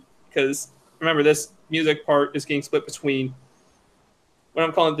time because remember this music part is getting split between what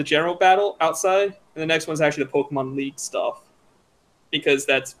I'm calling the general battle outside, and the next one's actually the Pokemon League stuff because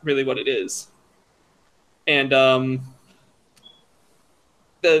that's really what it is. And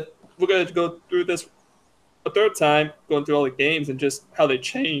we're going to go through this a third time, going through all the games and just how they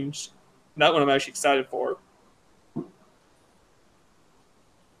changed. And that one I'm actually excited for. You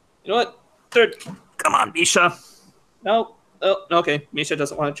know what? Third, come on, Misha. No, oh, okay. Misha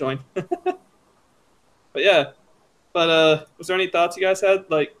doesn't want to join. But yeah. But was there any thoughts you guys had?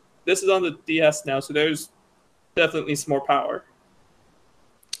 Like, this is on the DS now, so there's definitely some more power.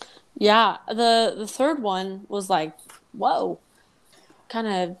 Yeah, the third one was like, whoa, kind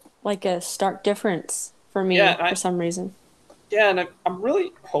of like a stark difference for me Yeah, for some reason. and I'm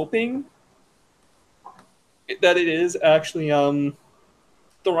really hoping that it is actually the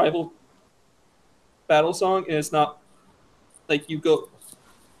rival battle song, and it's not like you go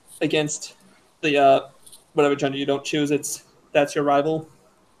against the whatever gender you don't choose. That's your rival,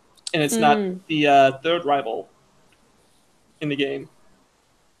 and it's not the third rival in the game.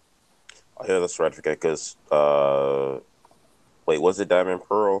 Oh, yeah, that's right. I forget because wait, was it Diamond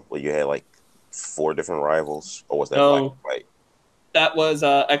Pearl where you had like 4 different rivals, or was that Black and No, White? that was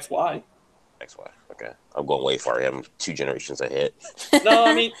XY. XY. Okay, I'm going way far. I'm 2 generations ahead. No,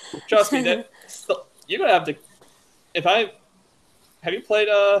 I mean, trust me, that you're gonna have to. If I have you played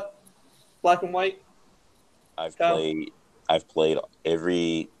Black and White? I've Kyle? played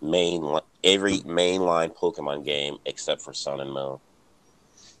every mainline Pokemon game except for Sun and Moon.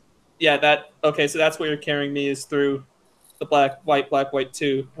 Yeah, okay. So that's where you're carrying me is through the Black White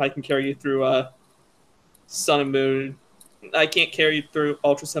 2. I can carry you through Sun and Moon. I can't carry you through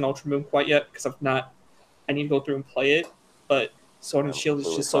Ultra Sun, Ultra Moon quite yet because I need to go through and play it. But Sword and I'm Shield is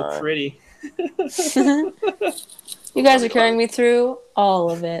completely just so fine. pretty. You guys are carrying me through all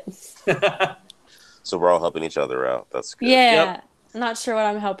of it. So we're all helping each other out. That's good. Yeah. Yep. Not sure what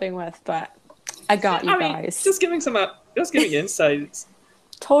I'm helping with, but I got you I mean, guys. just giving insights.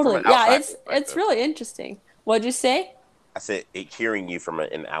 From an Totally. Yeah, outside it's perspective, really interesting. What'd you say? I said hearing you from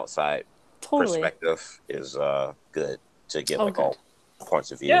an outside Totally. perspective is good to get Oh, like good. all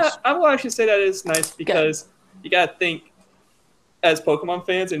points of Yeah, views. I will actually say that is nice Good. because you gotta think as Pokemon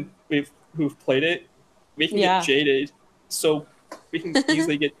fans and who've played it, we can get Yeah. jaded. So we can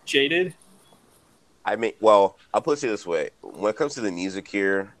easily get jaded. I mean, well, I'll put it this way: when it comes to the music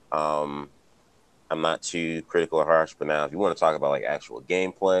here, I'm not too critical or harsh. But now, if you want to talk about like actual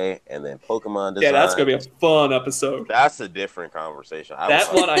gameplay and then Pokemon Yeah, that's gonna design, be a fun episode. that's a different conversation. I will That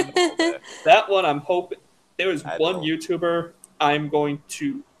talk one about I'm it all day. that one I'm hoping there is I one don't. YouTuber I'm going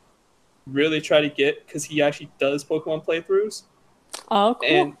to really try to get because he actually does Pokemon playthroughs Oh,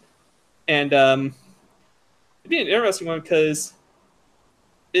 and cool. and it'd be an interesting one because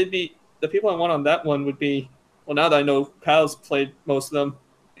it'd be the people I want on that one would be well now that I know Kyle's played most of them,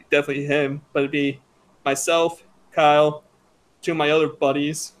 definitely him, but it'd be myself, Kyle, two of my other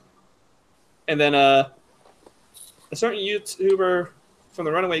buddies, and then a certain YouTuber from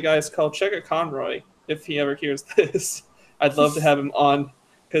the Runaway Guys called Checker Conroy. If he ever hears this, I'd love to have him on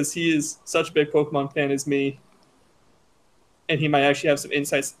because he is such a big Pokemon fan as me, and he might actually have some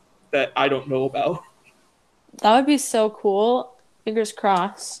insights that I don't know about. That would be so cool. Fingers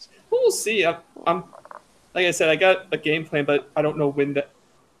crossed. We'll see. I'm like I said, I got a game plan, but I don't know when that.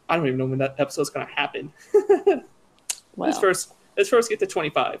 I don't even know when that episode's gonna happen. let's Well, first let's first get to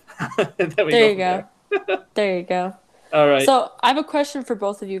 25, and then we there go you from go. there. There you go. All right. So I have a question for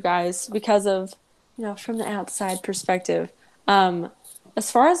both of you guys because of, from the outside perspective.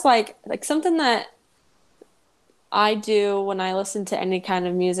 As far as like something that I do when I listen to any kind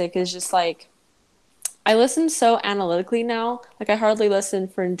of music is just like I listen so analytically now. Like I hardly listen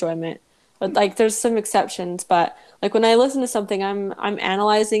for enjoyment. But like there's some exceptions, but like when I listen to something I'm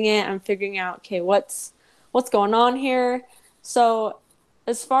analyzing it, I'm figuring out okay, what's going on here. So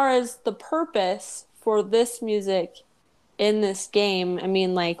as far as the purpose for this music in this game, I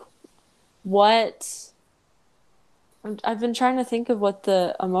mean like what I've been trying to think of what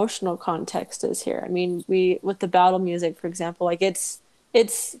the emotional context is here. I mean, we with the battle music, for example, like it's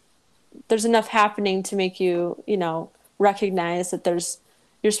there's enough happening to make you, recognize that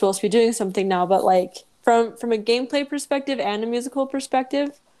you're supposed to be doing something now, but like from a gameplay perspective and a musical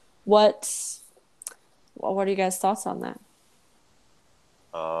perspective, what are you guys' thoughts on that?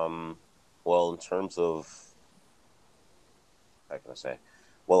 Um, well, in terms of, how can I say?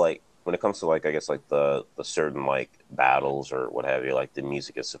 Well, like when it comes to like I guess like the certain like battles or what have you, like the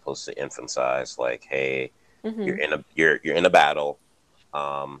music is supposed to emphasize like, hey, Mm-hmm. you're in a battle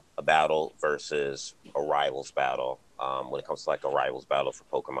versus a rivals battle. When it comes to like a rivals battle for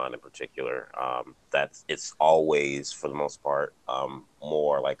Pokemon in particular, that's it's always for the most part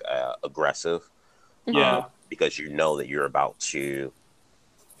more like aggressive, Mm-hmm. Yeah. because you know that you're about to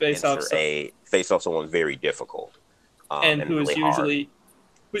Face off enter some, a face off someone very difficult and and who really is hard. usually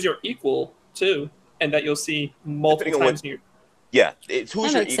who's your equal too, and that you'll see multiple Depending on what, times in your. yeah, it's That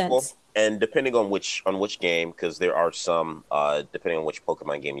who's your makes equal, sense. and depending on which game, because there are some depending on which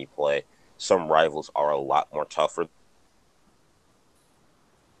Pokemon game you play, some rivals are a lot more tougher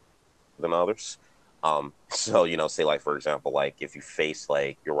than others. So say like for example, like if you face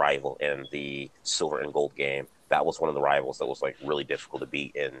like your rival in the Silver and Gold game, that was one of the rivals that was like really difficult to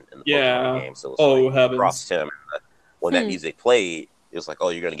beat in the Pokemon Yeah. game. So it's like Oh you heavens. crossed him. When that Hmm. music played, it was like, oh,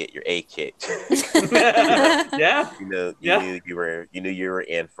 you're gonna get your A kicked. Yeah. Yeah. You knew you were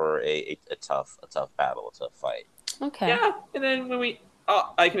in for a tough battle, a tough fight. Okay. Yeah. And then when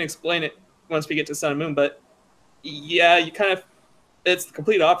I can explain it once we get to Sun and Moon, but yeah, you kind of it's the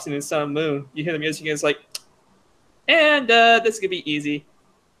complete opposite in Sun and Moon. You hear the music and it's like, and this could be easy.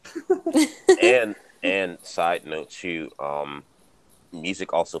 And side note too,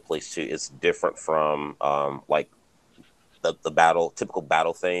 music also plays too. It's different from like the typical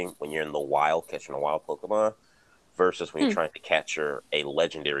battle thing when you're in the wild catching a wild Pokemon versus when you're Hmm. trying to capture a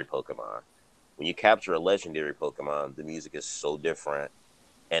legendary Pokemon. When you capture a legendary Pokemon, the music is so different.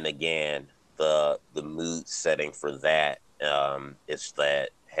 And again, the mood setting for that is that,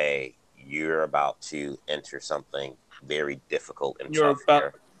 hey, you're about to enter something very difficult and You're tough about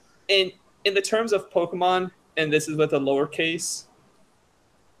here. in in the terms of Pokemon, and this is with a lowercase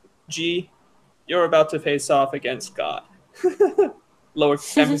G, you're about to face off against God. Lower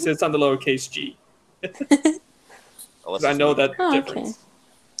emphasis on the lowercase G. Because Unless I it's know me. that Oh, okay. difference.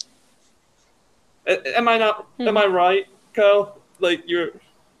 Am I not? Hmm. Am I right, Kyle? Like you're.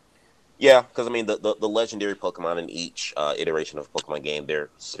 Yeah, because I mean the legendary Pokemon in each iteration of a Pokemon game, they're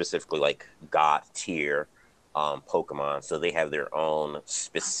specifically like God tier Pokemon, so they have their own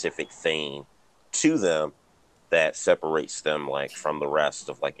specific thing to them that separates them like from the rest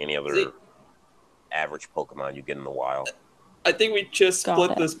of like any See, other average Pokemon you get in the wild. I think we just Got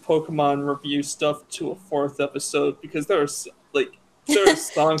split it. this Pokemon review stuff to a fourth episode because there's like there are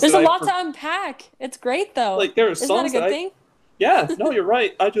songs There's that a lot to unpack. It's great though. like there are Isn't that a songs good that thing? yeah, no, you're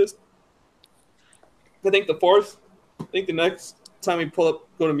right. I think the fourth, I think the next time we go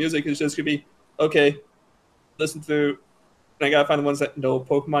to music is just gonna be okay. Listen through, and I gotta find the ones that know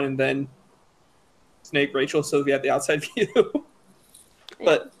Pokemon, and then Snake, Rachel, so we have the outside view.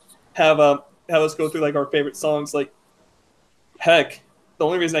 But have us go through like our favorite songs. Like, heck, the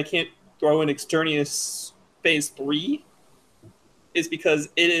only reason I can't throw in Extraneous Phase 3 is because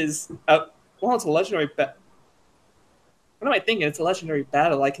it is well, it's a legendary battle. What am I thinking? It's a legendary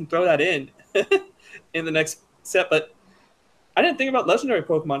battle. I can throw that in in the next set, but I didn't think about legendary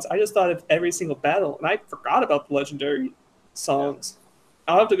Pokemons. I just thought of every single battle, and I forgot about the legendary songs.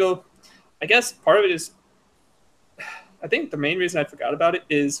 I'll have to go. I guess part of it is. I think the main reason I forgot about it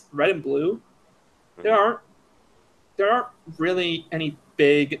is Red and Blue. There aren't really any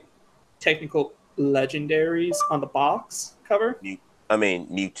big technical legendaries on the box cover. I mean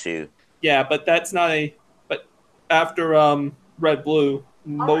Mewtwo. Yeah, but that's not a. But after Red Blue,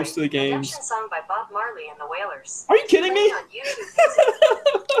 most of the games. Redemption song by Bob Marley and the Wailers. Are you kidding me? Playing on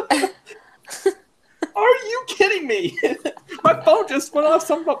YouTube Music. Are you kidding me? My phone just went off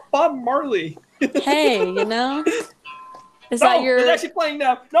something about Bob Marley. Hey, you know? Is No, that your it's actually playing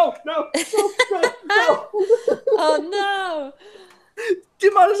now. No. Oh no.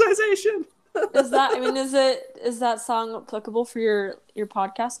 Demonetization. Is that song applicable for your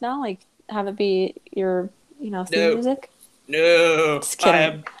podcast now? Like have it be your, theme No. music? No. Just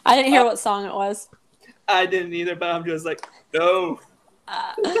kidding. I didn't hear what song it was. I didn't either, but I'm just like, no.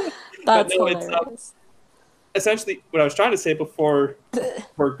 That's no, it's, hilarious. Essentially, what I was trying to say before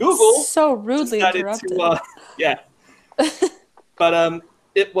Google So rudely decided interrupted. yeah. But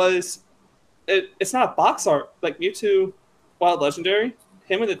it's not box art. Like Mewtwo, Wild Legendary,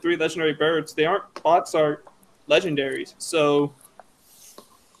 him and the 3 legendary birds, they aren't box art legendaries. So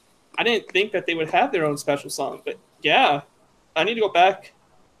I didn't think that they would have their own special song. But yeah, I need to go back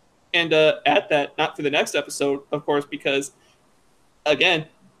and add that, not for the next episode, of course, because again,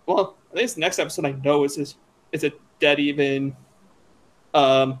 well, I think it's the next episode I know is a dead even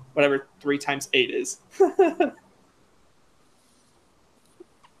whatever 3 times 8 is.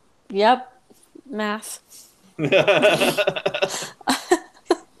 Yep. Math.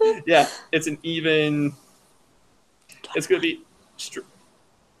 Yeah, it's an even. It's gonna be.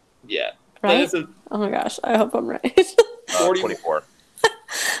 Yeah. Right? It's a Oh my gosh, I hope I'm right. 24.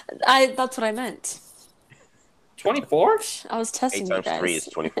 That's what I meant. 24? I was testing 8 you times guys. 3 is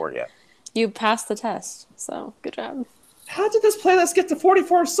 24. Yeah. You passed the test, so good job. How did this playlist get to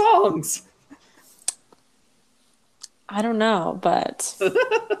 44 songs? I don't know, but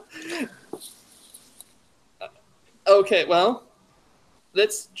Okay, well,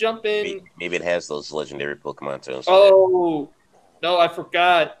 let's jump in. Maybe it has those legendary Pokemon too. Oh, no, I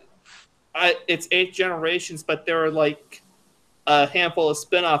forgot. It's 8 generations, but there are like a handful of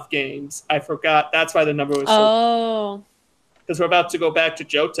spin-off games. I forgot. That's why the number was so. Because we're about to go back to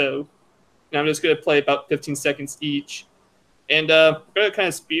Johto, and I'm just going to play about 15 seconds each. And we're going to kind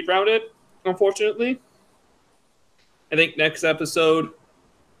of speed round it, unfortunately. I think next episode,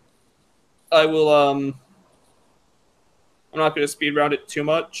 I will, I'm not going to speed round it too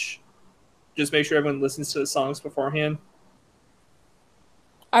much. Just make sure everyone listens to the songs beforehand.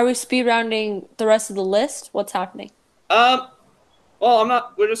 are we speed rounding the rest of the list? What's happening? Well, I'm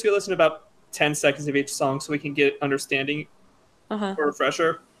not. We're just gonna listen to about 10 seconds of each song so we can get understanding Uh-huh. or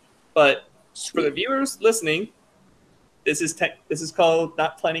refresher. But for the viewers listening, this is called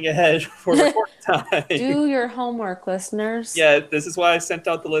not planning ahead for recording time. Do your homework, listeners. Yeah, this is why I sent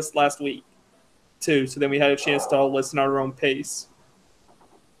out the list last week too. So then we had a chance to all listen at our own pace.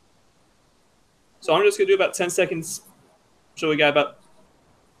 So I'm just gonna do about 10 seconds. So we got about.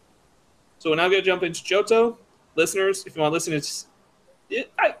 So we're now gonna jump into Johto. Listeners, if you want to listen, you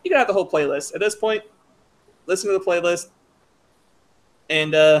can have the whole playlist. At this point, listen to the playlist.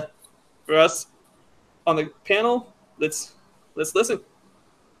 And for us on the panel, let's listen.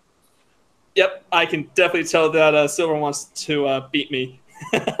 Yep, I can definitely tell that Silver wants to beat me.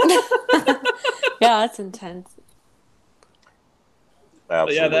 Yeah, that's intense. I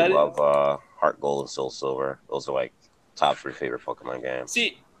absolutely that love Heart Gold and Soul Silver. Those are like top 3 favorite Pokemon games.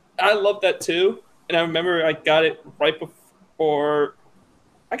 See, I love that too. And I remember I got it right or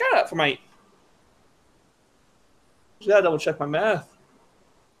I got it for my. I gotta double check my math.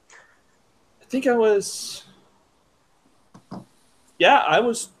 I think I was. Yeah, I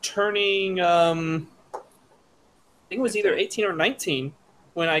was turning. I think it was either 18 or 19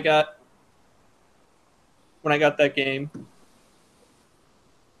 when I got that game.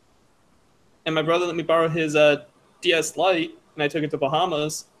 And my brother let me borrow his DS Lite, and I took it to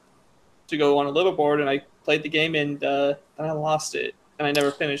Bahamas to go on a liveaboard, and I played the game, and then I lost it, and I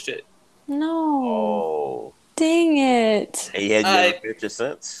never finished it. No. Oh. Dang it. Hey, had you ever finished it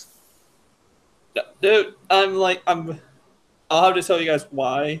since? Dude, I'll have to tell you guys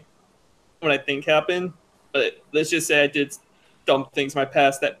why, what I think happened, but let's just say I did dumb things in my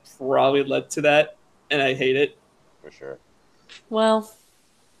past that probably led to that, and I hate it. For sure. Well,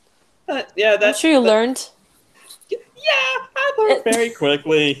 yeah, I'm sure you learned. Yeah, I learned very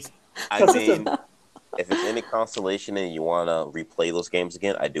quickly. I mean, if it's any consolation and you want to replay those games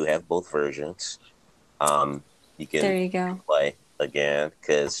again, I do have both versions. You can There you go. play again,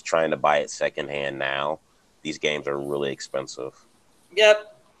 because trying to buy it secondhand now, these games are really expensive.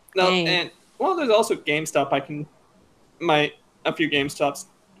 Yep. No, Dang. and well, there's also GameStop. A few GameStops,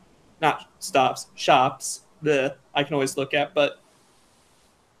 not stops, shops that I can always look at, but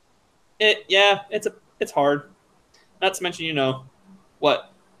it's hard. Not to mention,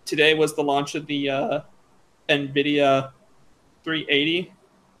 what today was the launch of the NVIDIA 380.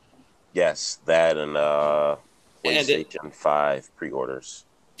 Yes, that and PlayStation 5 pre-orders.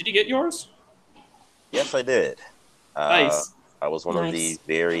 Did you get yours? Yes, I did. Nice. I was one of the Nice.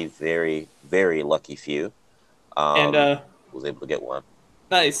 very, very, very lucky few. And was able to get one.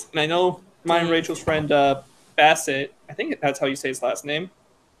 nice. And I know mine and Rachel's friend Bassett. I think that's how you say his last name.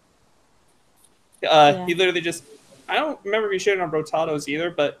 He literally just. I don't remember if he shared it on Brotados either,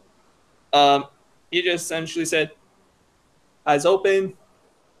 but he just essentially said, "Eyes open,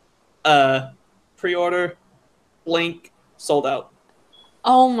 pre-order, blink, sold out."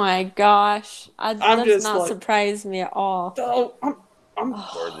 Oh my gosh. That does just not like- surprise me at all. Oh, I'm For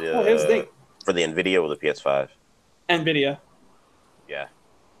oh, here's the thing. for the NVIDIA or the PS5. NVIDIA. Yeah.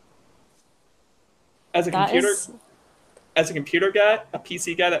 As a That computer, is as a computer guy, a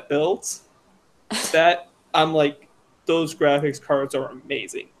PC guy that builds, that I'm like, those graphics cards are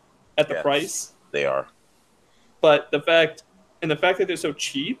amazing at the Yes. price. They are. But the fact that they're so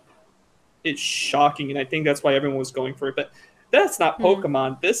cheap is shocking, and I think that's why everyone was going for it. But that's not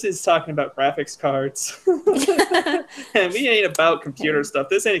Pokemon. This is talking about graphics cards. And we ain't about computer stuff.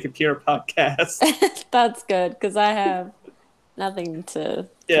 This ain't a computer podcast. That's good because I have nothing to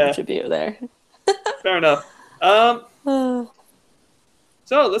Yeah. contribute there. Fair enough.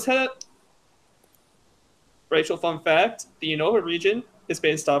 So let's head. Rachel, fun fact: the Unova region is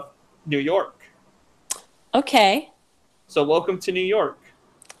based off New York. Okay. So welcome to New York.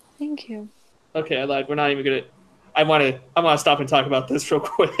 Thank you. Okay, I lied. We're not even gonna. I want to stop and talk about this real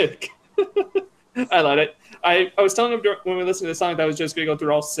quick. I lied. I was telling him when we listened to the song that I was just gonna go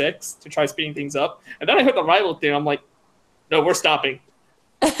through all 6 to try speeding things up, and then I heard the rival thing. I'm like, no, we're stopping.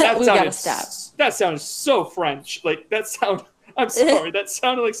 That We gotta stop. That sounds so French. Like that sound. I'm sorry. That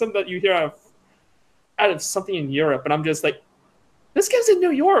sounded like something that you hear out of something in Europe, and I'm just like, this game's in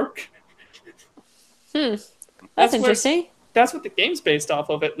New York. That's where- interesting. That's what the game's based off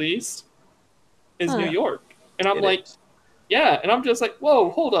of, at least, is New York. And I'm It like, is. yeah, and I'm just like, whoa,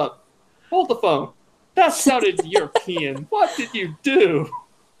 hold up. Hold the phone. That sounded European. What did you do?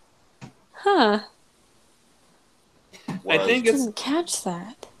 Huh. I think it's Didn't catch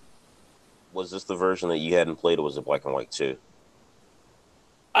that. Was this the version that you hadn't played, or was it black and white too?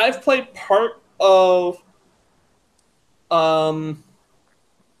 I've played part of crap,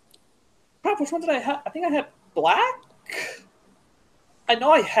 which one did I have? I think I had black. I know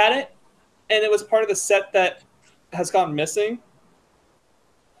I had it, and it was part of the set that has gone missing.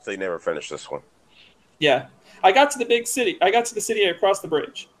 So you never finished this one. Yeah. I got to the big city. I got to the city across the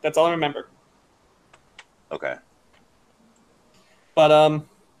bridge. That's all I remember. Okay. But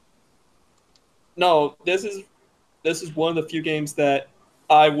no, this is one of the few games that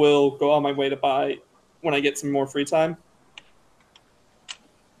I will go on my way to buy when I get some more free time.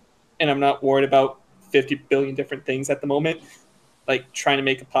 And I'm not worried about 50 billion different things at the moment, like trying to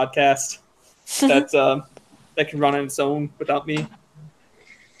make a podcast that's that can run on its own without me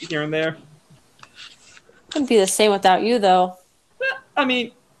here and there. Wouldn't be the same without you, though. I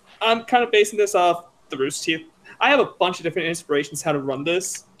mean, I'm kind of basing this off the Rooster Teeth. I have a bunch of different inspirations how to run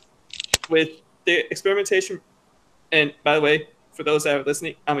this with the experimentation. And by the way, for those that are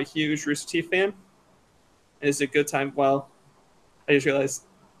listening, I'm a huge Rooster Teeth fan. And it's a good time. Well, I just realized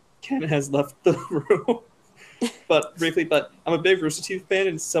Ken has left the room. but briefly. But I'm a big Rooster Teeth fan,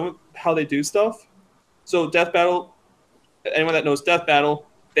 and some of how they do stuff. So Death Battle, anyone that knows Death Battle,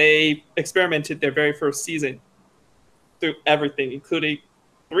 they experimented their very first season through everything, including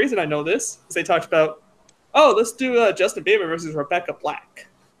the reason I know this is they talked about, oh, let's do Justin Bieber versus Rebecca Black.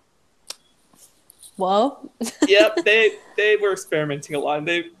 Whoa. Yep, they were experimenting a lot, and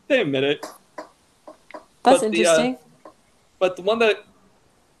they admit it. That's But interesting. But one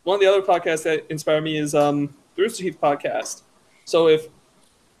of the other podcasts that inspired me is the Rooster Teeth podcast. So if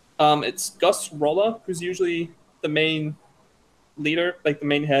it's Gus Rolla, who's usually the main leader, like the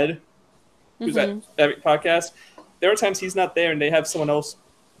main head, who's at every podcast. There are times he's not there, and they have someone else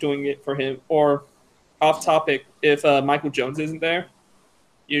doing it for him. Or off topic, if Michael Jones isn't there,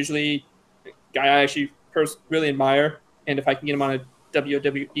 usually a guy I actually really admire, and if I can get him on a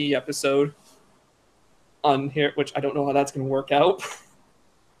WWE episode on here, which I don't know how that's going to work out,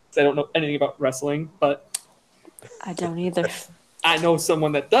 because I don't know anything about wrestling, but I don't either. I know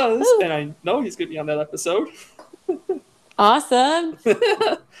someone that does, Woo. and I know he's going to be on that episode. Awesome.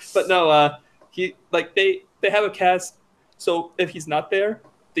 But no, they have a cast, so if he's not there,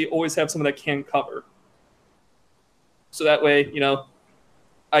 they always have someone that can cover. So that way,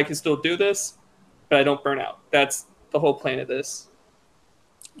 I can still do this, but I don't burn out. That's the whole plan of this.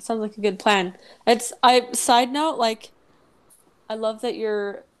 Sounds like a good plan. Side note, like, I love that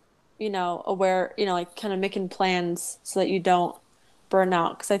you're, aware, like kind of making plans so that you don't burn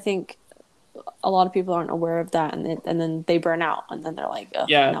out. Because I think a lot of people aren't aware of that, and then they burn out, and then they're like, oh,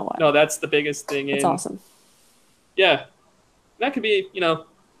 Yeah, now what? no, that's the biggest thing. It's awesome. Yeah, that could be,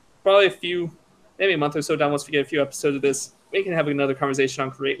 probably maybe a month or so down once we get a few episodes of this. We can have another conversation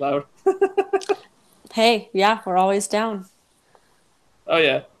on Create Loud. Hey, yeah, we're always down. Oh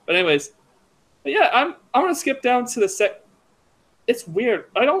yeah, but anyways, I'm gonna skip down to the It's weird.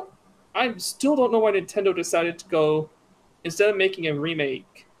 I still don't know why Nintendo decided to go, instead of making a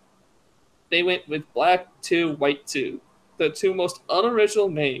remake, they went with Black 2, White 2, the two most unoriginal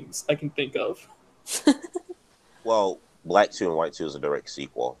names I can think of. Well, Black 2 and White 2 is a direct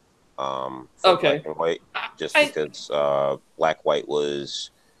sequel. For Okay. Black and White, just because Black White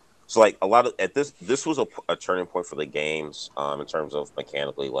was so like a lot of this was a turning point for the games in terms of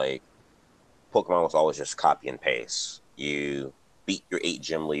mechanically. Like Pokemon was always just copy and paste. You beat your 8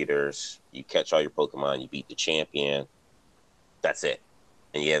 gym leaders, you catch all your Pokemon, you beat the champion. That's it,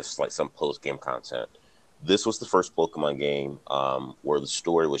 and you have like some post game content. This was the first Pokemon game where the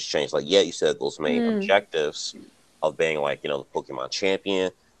story was changed. Like, yeah, you said those main objectives of being like, the Pokemon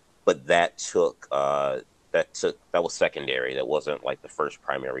champion, but that was secondary. That wasn't like the first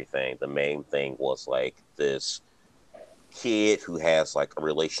primary thing. The main thing was like this kid who has like a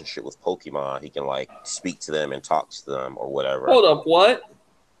relationship with Pokemon. He can like speak to them and talk to them or whatever. Hold up, what?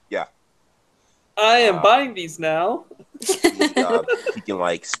 Yeah. I am buying these now. He can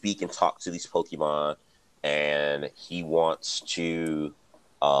like speak and talk to these Pokemon, and he wants to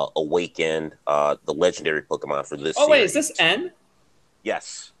awaken the legendary Pokemon for this. Oh wait, series. is this N?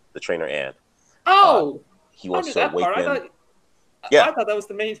 Yes, the trainer N. Oh, he wants to that part. awaken. I thought that was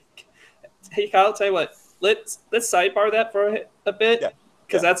the main. Hey Kyle, I'll tell you what. Let's sidebar that for a bit,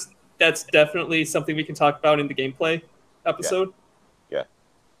 because that's definitely something we can talk about in the gameplay episode. Yeah.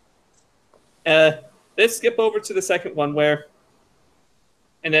 Let's skip over to the second one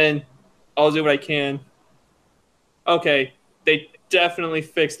and then I'll do what I can. Okay, they definitely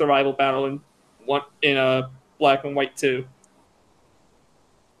fixed the rival battle in Black and White 2.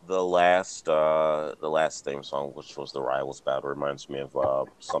 The last theme song, which was the Rivals Battle, reminds me of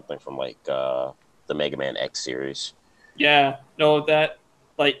something from like the Mega Man X series. Yeah, no, that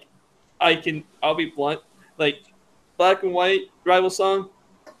like I'll be blunt, like Black and White rival song,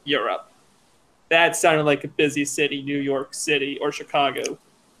 Europe. That sounded like a busy city, New York City or Chicago.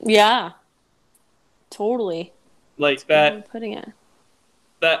 Yeah, totally. Like that. Putting it.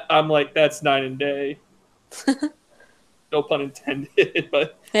 That I'm like, that's night and day. No pun intended,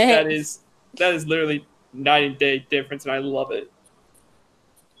 but hey. that is literally night and day difference, and I love it.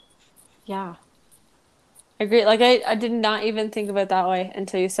 Yeah, I agree. Like I did not even think of it that way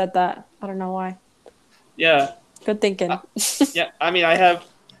until you said that. I don't know why. Yeah. Good thinking. Yeah, I mean,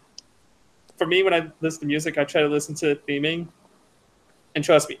 for me, when I listen to music, I try to listen to theming, and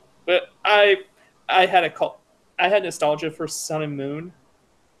trust me, but I had nostalgia for Sun and Moon.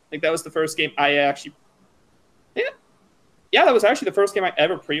 Like that was the first game I actually. Yeah, that was actually the first game I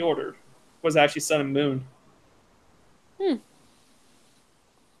ever pre-ordered. Was actually Sun and Moon.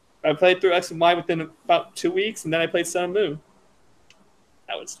 I played through X and Y within about 2 weeks, and then I played Sun and Moon.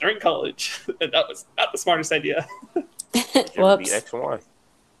 That was during college. That was not the smartest idea. Did you ever beat X and Y?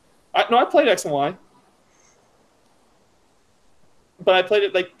 I played X and Y. but I played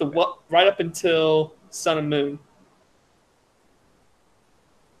it like right up until Sun and Moon.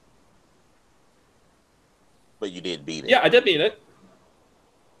 But you did beat it. Yeah, I did beat it.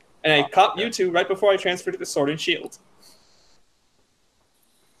 And I caught okay. Mewtwo right before I transferred to the Sword and Shield.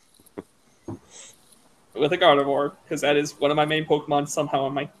 With a Gardevoir, because that is one of my main Pokemon somehow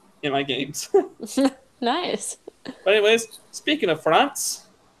in my games. Nice. But anyways, speaking of France,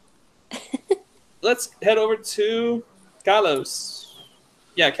 let's head over to Kalos.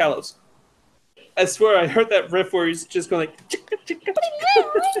 Yeah, Kalos. I swear I heard that riff where he's just going like chicka, chicka.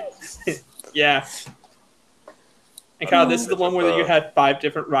 Yeah. And Kyle, this is the one where you had 5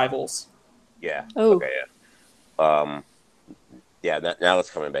 different rivals. Yeah. Oh. Okay. Yeah. Yeah. Now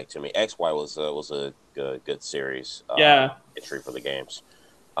it's coming back to me. XY was a good series. Yeah. Entry for the games.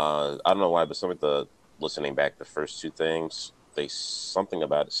 I don't know why, but some of the listening back the first 2 things, something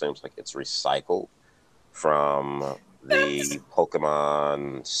about it seems like it's recycled from the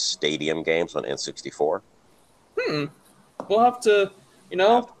Pokemon Stadium games on N64. We'll have to,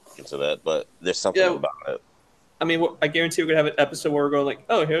 Look into that, but there's something about it. I mean, I guarantee we're gonna have an episode where we're going like,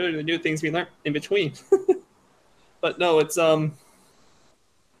 "Oh, here are the new things we learned in between." But no, it's welcome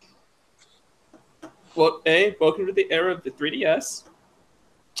to the era of the 3DS,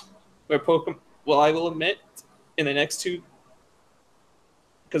 where Pokemon. Well, I will admit, in the next 2,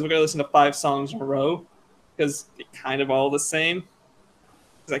 because we're gonna listen to 5 songs in a row, because they're kind of all the same.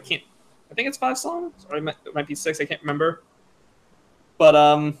 Because I think it's 5 songs, or it might be 6. I can't remember.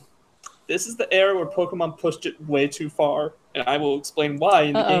 But this is the era where Pokemon pushed it way too far, and I will explain why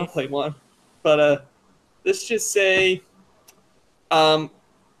in the gameplay one. But let's just say, part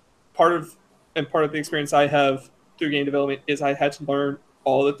of the experience I have through game development is I had to learn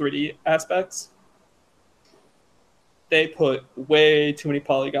all the 3D aspects. They put way too many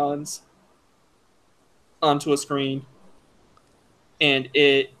polygons onto a screen, and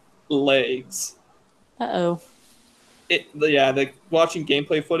it lags. The watching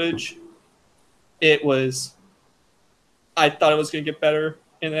gameplay footage, I thought it was going to get better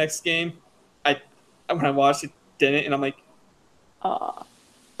in the next game. When I watched it, didn't, and I'm like, Aw.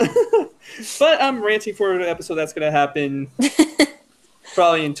 But I'm ranting for an episode that's going to happen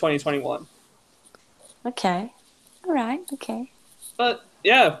probably in 2021. Okay. All right. Okay. But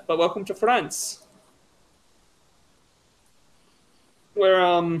welcome to France. Where,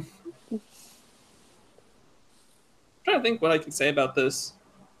 I'm trying to think what I can say about this.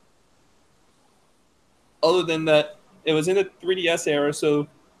 Other than that, it was in the 3DS era, so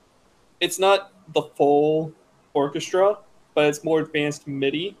it's not the full orchestra, but it's more advanced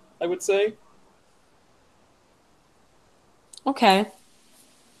MIDI, I would say. Okay.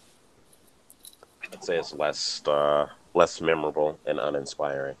 I'd say it's less memorable and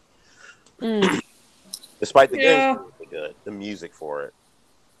uninspiring. Despite the games being really good, the music for it,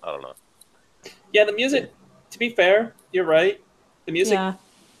 I don't know. Yeah, the music. To be fair, you're right. The music,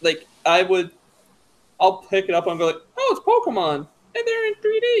 like I'll pick it up and go like, "Oh, it's Pokemon, and they're in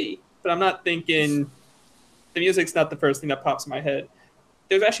 3D." But I'm not thinking. The music's not the first thing that pops in my head.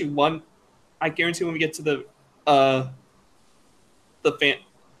 There's actually one. I guarantee when we get to the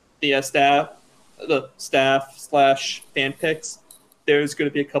staff/fan picks, there's going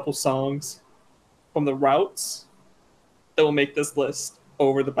to be a couple songs from the routes that will make this list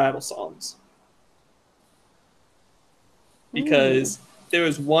over the battle songs. Because there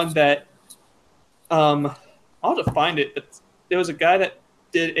was one that I'll have to find it, but there was a guy that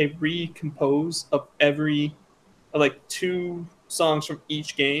did a recompose of like 2 songs from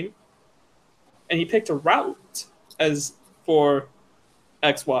each game, and he picked a route as for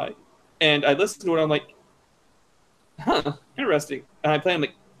XY. And I listened to it, I'm like, interesting. And I play, I'm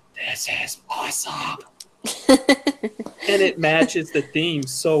like, this is awesome. And it matches the theme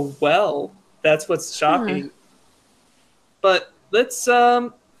so well. That's what's shocking. But let's you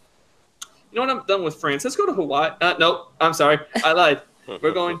know what, I'm done with France. Let's go to Hawaii. Nope, I'm sorry, I lied.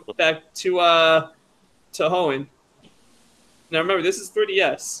 We're going back to Hoenn. Now remember, this is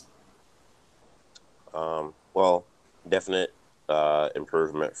 3DS. Well, definite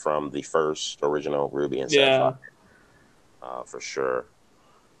improvement from the first original Ruby and Sapphire. For sure.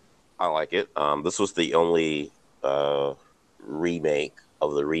 I like it. This was the only remake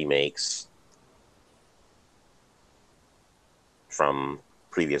of the remakes from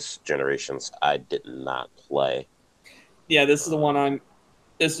previous generations I did not play. Yeah, this is the one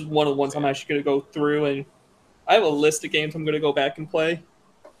this is one of the ones I'm actually going to go through, and I have a list of games I'm going to go back and play,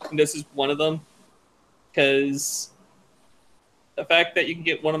 and this is one of them, because the fact that you can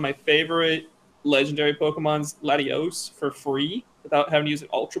get one of my favorite legendary Pokemons, Latios, for free without having to use an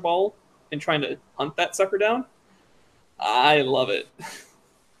Ultra Ball and trying to hunt that sucker down, I love it.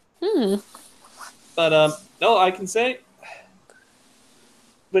 But no, I can say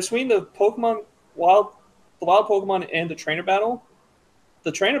between the wild Pokemon and the trainer battle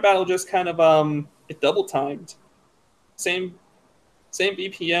just kind of it double timed. Same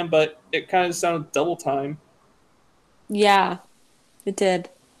BPM, but it kind of sounded double time. Yeah, it did.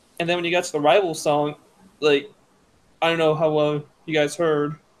 And then when you got to the rival song, like I don't know how well you guys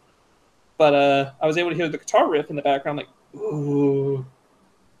heard, but I was able to hear the guitar riff in the background, like ooh.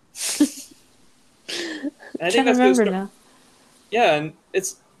 And I think Can't that's remember gonna now. Yeah, and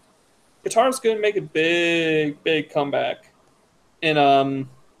guitar's going to make a big comeback in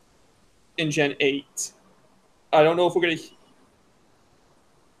Gen 8. I don't know if we're gonna.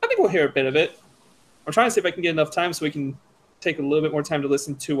 I think we'll hear a bit of it. I'm trying to see if I can get enough time so we can take a little bit more time to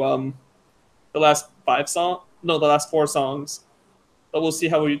listen to the last the last 4 songs. But we'll see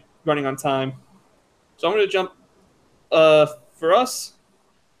how we're running on time. So I'm gonna jump. For us,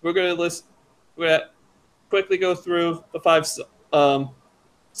 we're gonna list. We're gonna quickly go through the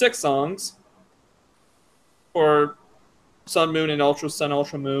 6 songs for Sun, Moon, and Ultra Sun,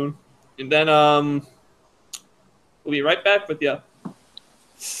 Ultra Moon, and then we'll be right back with you.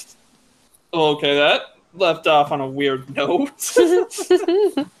 Okay, that left off on a weird note.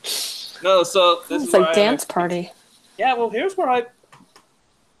 No, so this It's is like where dance party. Yeah, well, here's where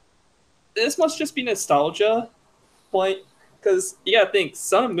this must just be nostalgia point, because you gotta think,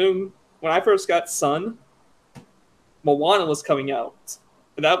 Sun and Moon. When I first got Sun, Moana was coming out.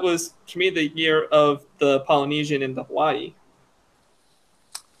 But that was, to me, the year of the Polynesian and the Hawaii.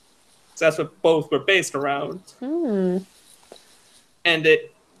 So that's what both were based around. And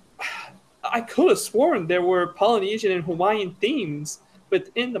I could have sworn there were Polynesian and Hawaiian themes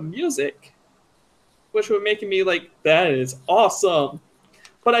within the music, which were making me like, that is awesome.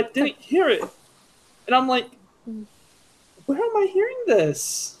 But I didn't hear it. And I'm like, where am I hearing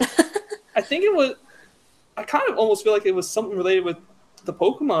this? I think it was, I kind of almost feel like it was something related with the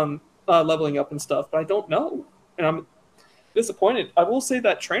Pokemon leveling up and stuff, but I don't know. And I'm disappointed. I will say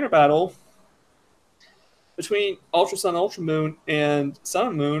that trainer battle between Ultra Sun, Ultra Moon, and Sun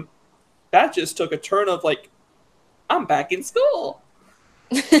and Moon, that just took a turn of like, I'm back in school.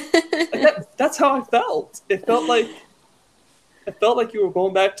 That's how I felt. It felt like you were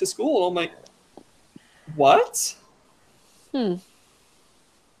going back to school. I'm like, what?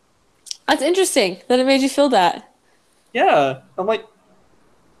 That's interesting that it made you feel that. Yeah. I'm like,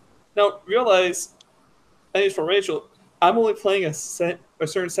 now realize, I think for Rachel, I'm only playing a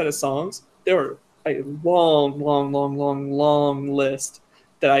certain set of songs. There are a long list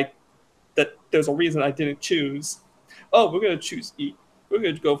that there's a reason I didn't choose. Oh, we're gonna choose E. We're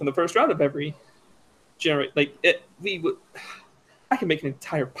gonna go from the first round of every generate. Like it, we would. I can make an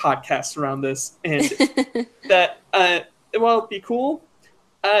entire podcast around this, and that while it'd be cool,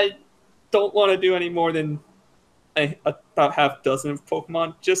 I don't want to do any more than about half dozen of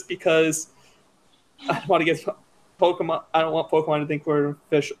Pokemon, just because I don't want to get Pokemon. I don't want Pokemon to think we're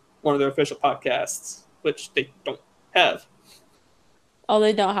one of their official podcasts, which they don't have. Oh,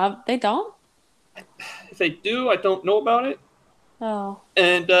 they don't have. They don't. If they do, I don't know about it. Oh.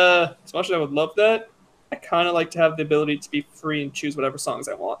 And as much as I would love that, I kind of like to have the ability to be free and choose whatever songs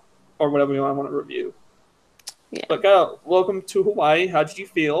I want or whatever I want to review. Yeah. But Kyle, welcome to Hawaii. How did you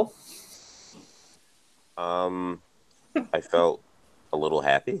feel? I felt a little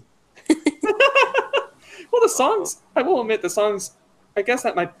happy. Well, the songs, I will admit, the songs, I guess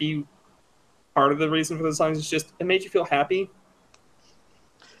that might be part of the reason for the songs. It's just, it made you feel happy.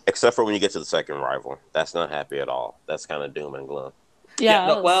 Except for when you get to the second rival. That's not happy at all. That's kind of doom and gloom. Yeah.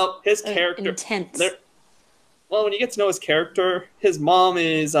 No, well, his character. Intense. Well, when you get to know his character, his mom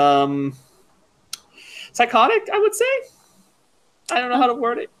is psychotic, I would say. I don't know how to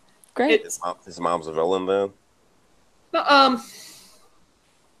word it. Great. His mom's a villain then? No,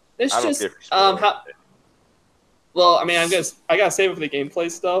 it's I don't just care if you spoil it. Well, I mean, I gotta save it for the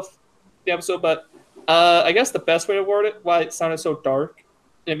gameplay stuff, the episode. But I guess the best way to word it, why it sounded so dark,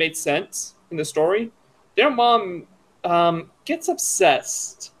 and it made sense in the story. Their mom gets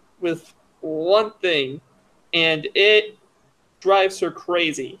obsessed with one thing, and it drives her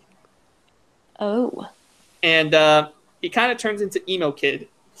crazy. Oh. And he kind of turns into emo kid,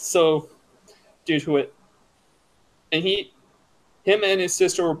 so due to it. And him and his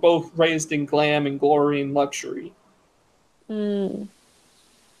sister were both raised in glam and glory and luxury.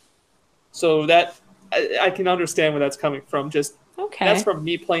 So that I can understand where that's coming from. Just Okay. that's from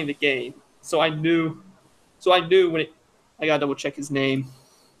me playing the game. So I knew when I gotta double check his name.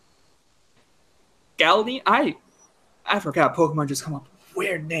 Galadine? I forgot Pokemon just come up with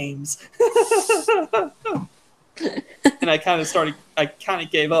weird names. and I kind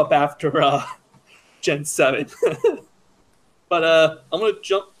of gave up after Gen 7. But I'm gonna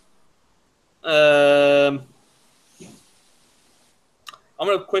jump. I'm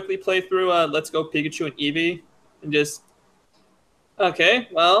gonna quickly play through Let's Go Pikachu and Eevee, and just okay.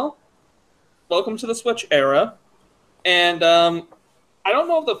 Well, welcome to the Switch era, and I don't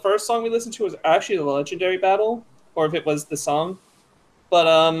know if the first song we listened to was actually the Legendary Battle or if it was the song,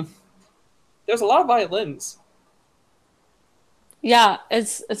 but there's a lot of violins. Yeah,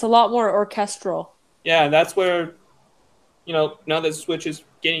 it's a lot more orchestral. Yeah, and that's where, now that Switch is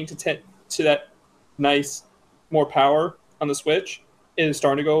getting to that nice, more power on the Switch, it is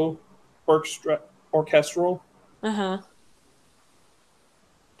starting to go orchestral. Uh-huh.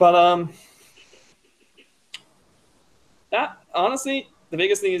 But that honestly, the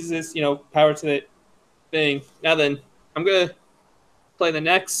biggest thing is this, power to the thing. Now then, I'm gonna play the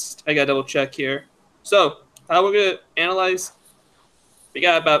next. I gotta double check here. So, how we're gonna analyze? We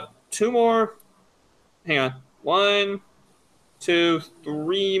got about two more. Hang on, 1, 2,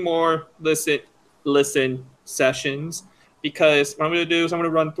 3 more listen sessions. Because what I'm gonna do is I'm gonna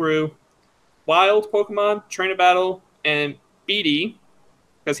run through Wild Pokemon, Trainer Battle, and Beatty,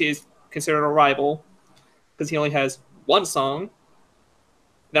 because he is considered a rival, because he only has one song.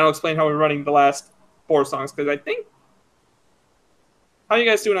 Then I'll explain how we're running the last 4 songs, because I think. How are you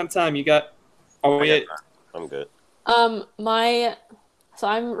guys doing on time? You got. I'm good. So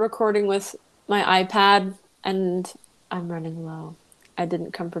I'm recording with my iPad, and I'm running low. I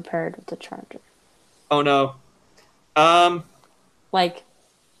didn't come prepared with the charger. Oh no. Like,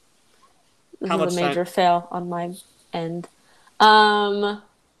 this How is much a major time? fail on my end. 5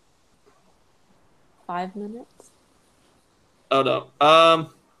 minutes? Oh no.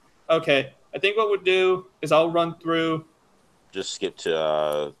 Okay. I think what we'll do is I'll run through. Just skip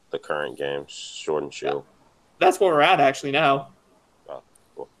to the current games, Sword and Shield. That's where we're at actually now. Oh,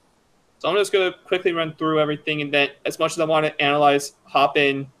 cool. So I'm just gonna quickly run through everything, and then as much as I want to analyze Hop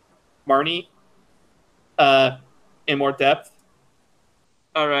in Marnie in more depth.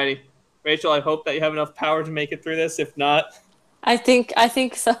 Alrighty. Rachel, I hope that you have enough power to make it through this. If not, I think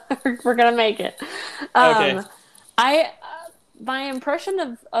so. We're gonna make it. Okay. I my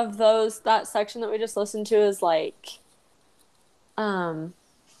impression of that section that we just listened to is like,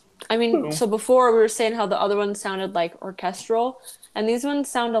 I mean, so before we were saying how the other ones sounded like orchestral, and these ones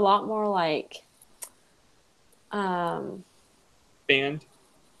sound a lot more like, band.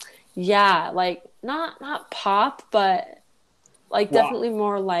 yeah, like not pop, but like Rock. definitely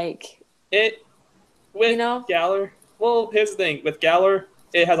more like, It with Galar. Well, here's the thing with Galar,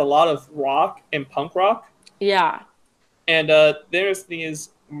 it has a lot of rock and punk rock. Yeah. And there's the thing is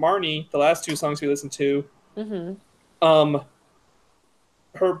Marnie, the last 2 songs we listened to. Mm-hmm.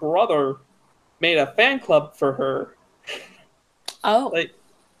 Her brother made a fan club for her. Oh. Like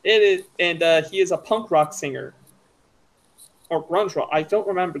it is, and he is a punk rock singer or grunge rock. I don't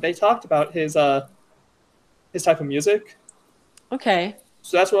remember. They talked about his type of music. Okay.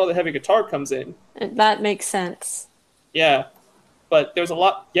 So that's where all the heavy guitar comes in. That makes sense. Yeah, but there's a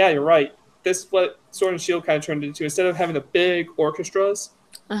lot. Yeah, you're right. This is what Sword and Shield kind of turned into. Instead of having the big orchestras,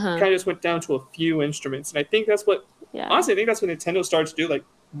 kind of just went down to a few instruments. And I think that's what. Yeah. Honestly, I think that's what Nintendo started to do. Like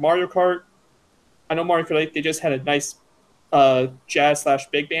Mario Kart. I know Mario Kart 8, they just had a nice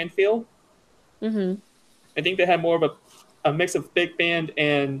jazz/big band feel. Mm-hmm. I think they had more of a mix of big band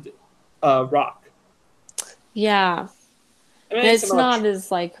and rock. Yeah. I mean, it's not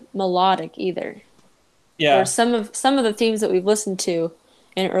as like melodic either. Yeah. Or some of the themes that we've listened to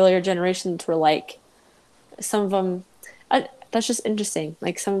in earlier generations were like, some of them. That's just interesting.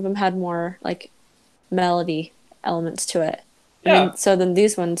 Like some of them had more like melody elements to it. Yeah. So then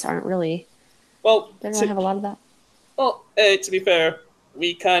these ones aren't really. Well, they don't have a lot of that. Well, hey, to be fair,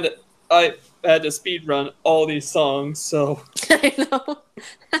 I had to speed run all these songs, so. I know.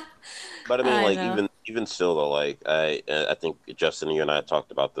 But I mean, like even still though, like I think Justin, you and I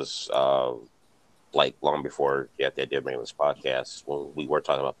talked about this like long before you had the idea of making this podcast when we were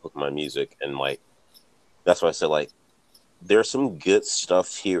talking about Pokemon music, and like that's why I said like there's some good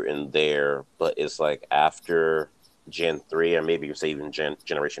stuff here and there, but it's like after Gen 3 or maybe you say even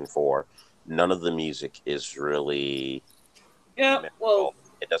Generation 4, none of the music is really well,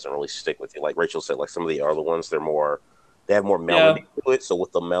 it doesn't really stick with you. Like Rachel said, like some of the other ones, they have more melody to it. So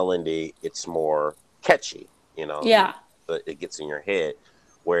with the melody, it's more catchy, Yeah. But it gets in your head.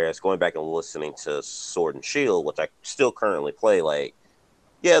 Whereas going back and listening to Sword and Shield, which I still currently play, like,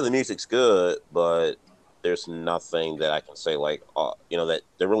 yeah, the music's good, but there's nothing that I can say like, that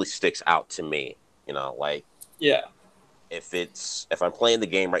really sticks out to me, like. Yeah. if I'm playing the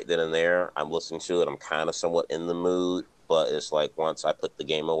game right then and there, I'm listening to it. I'm kind of somewhat in the mood, but it's like once I put the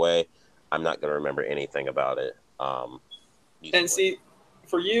game away, I'm not gonna remember anything about it. And Usually. see,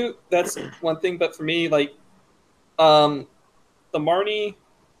 for you, that's one thing, but for me, like, um, the Marnie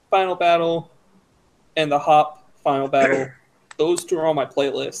final battle and the Hop final battle, those two are on my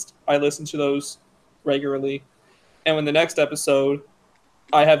playlist. I listen to those regularly. And when the next episode,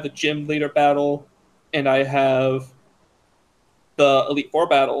 I have the gym leader battle, and I have the Elite Four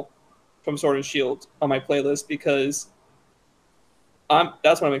battle from Sword and Shield on my playlist because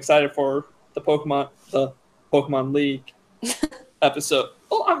that's what I'm excited for, the Pokemon League episode.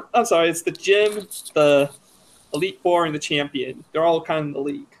 Oh, I'm sorry, it's the gym, the Elite Four, and the champion. They're all kind of in the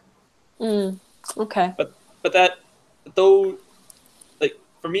league. Okay. But that though, like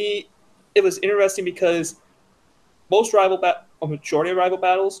for me, it was interesting because a majority of rival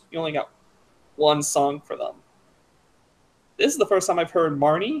battles, you only got one song for them. This is the first time I've heard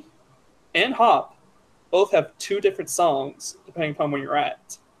Marnie and Hop both have two different songs depending upon where you're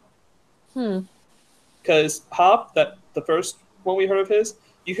at. Because Hop, that the first one we heard of his,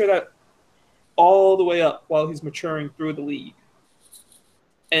 you hear that all the way up while he's maturing through the league.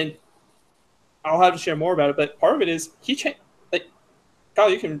 And I'll have to share more about it, but part of it is he changed. Like,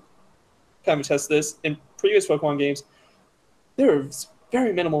 Kyle, you can kind of attest this. In previous Pokemon games, there are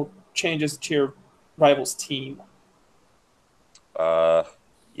very minimal changes to your rival's team.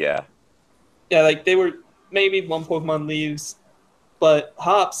 Yeah. Yeah, like they were maybe one Pokemon leaves, but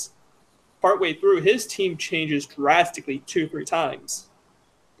Hop's partway through his team changes drastically 2-3 times.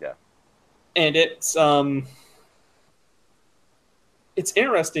 Yeah. And it's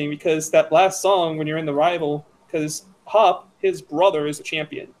interesting because that last song when you're in the rival, because Hop, his brother, is a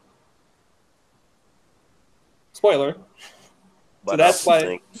champion. Spoiler. But So that's I why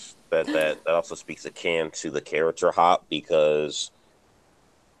think that also speaks akin to the character Hop, because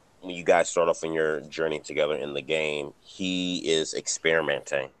when you guys start off in your journey together in the game, he is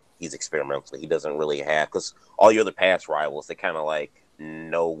experimenting. He's experimental. He doesn't really have, because all your other past rivals, they kind of like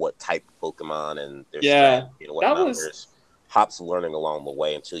know what type of Pokemon and their strategy and whatnot. Whereas Hop's learning along the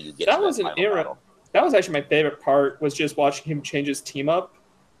way until you get to that final battle. That was actually my favorite part, was just watching him change his team up.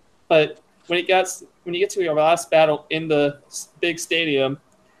 But when you get to your last battle in the big stadium,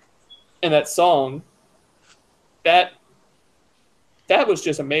 and that song, that was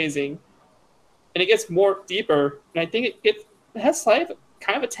just amazing, and it gets more deeper, and I think it has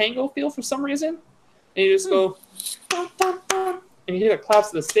kind of a tango feel for some reason, and you just go, dun, dun, dun, and you hear the claps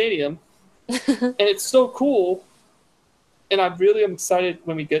of the stadium, and it's so cool. And I really am excited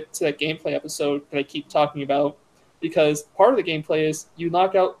when we get to that gameplay episode that I keep talking about, because part of the gameplay is you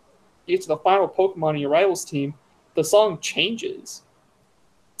get to the final Pokemon in your rival's team, the song changes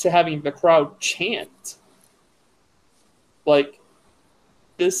to having the crowd chant. Like,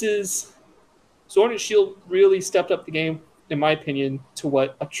 this is... Sword and Shield really stepped up the game, in my opinion, to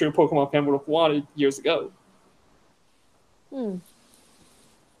what a true Pokemon fan would have wanted years ago.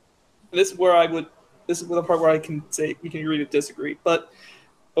 This is the part where I can say we can agree to disagree. But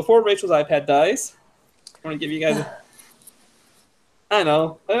before Rachel's iPad dies, I want to give you guys I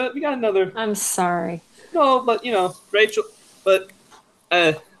know. We got another... I'm sorry. No, but, Rachel... But,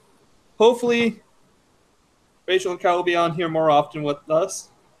 hopefully, Rachel and Kyle will be on here more often with us.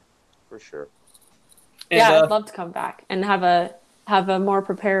 For sure. And, yeah, I'd love to come back and have a more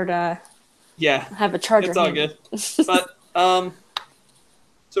prepared... yeah. Have a charger. It's all good. But,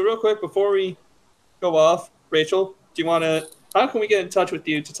 so real quick, before we go off, Rachel, do you want to... How can we get in touch with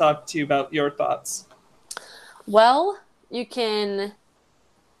you to talk to you about your thoughts? Well, you can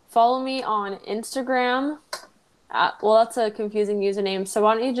follow me on Instagram. Well, that's a confusing username, so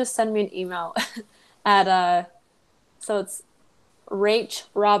why don't you just send me an email at so it's Rach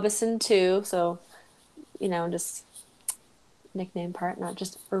Robinson 2. So just nickname part, not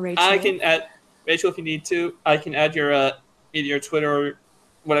just for Rachel. I can add Rachel if you need to. I can add your either your Twitter or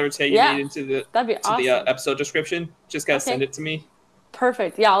whatever tag you need into the episode description. Just gotta send it to me.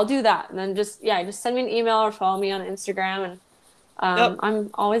 Perfect. Yeah, I'll do that. And then just send me an email or follow me on Instagram, and I'm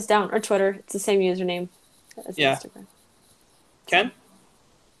always down. Or Twitter. It's the same username as Instagram. Ken?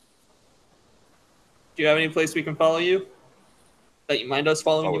 Do you have any place we can follow you that you mind us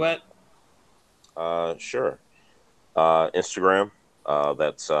following you at? Sure. Instagram.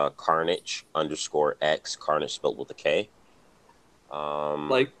 That's Carnage_X. Carnage spelled with a K.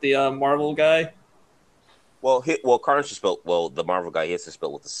 Like the Marvel guy? Well, Carnage is spelled... Well, the Marvel guy, is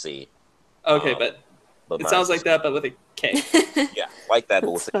spelled with a C. Okay, but it sounds like that, but with a K. Yeah, like that,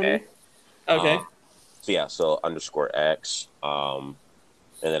 but with a K. Okay. So _X. And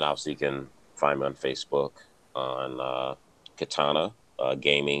then obviously you can find me on Facebook. on Katana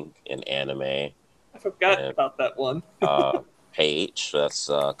Gaming and Anime I forgot and about that one. page. That's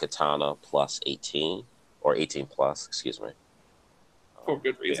Katana plus 18 or 18 plus, excuse me. For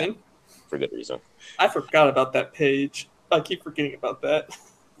good reason. Yeah, for good reason. I forgot about that page. I keep forgetting about that.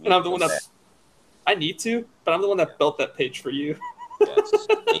 And I'm the one that I need to, but I'm the one that built that page for you. Yes,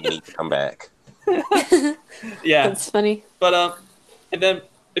 and you need to come back. Yeah. That's funny. But and then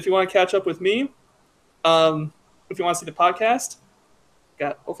if you want to catch up with me, if you want to see the podcast,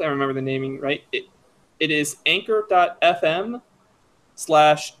 hopefully I remember the naming right. It is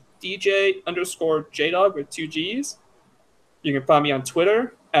anchor.fm/DJ_JDog with 2 G's. You can find me on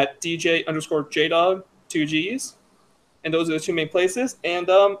Twitter at DJ_JDog 2 G's. And those are the two main places. And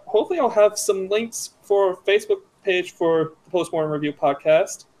hopefully I'll have some links for Facebook page for the Postmortem Review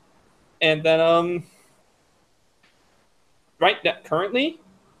podcast. And then currently,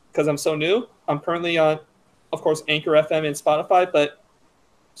 because I'm so new, I'm currently on, of course, Anchor FM and Spotify, but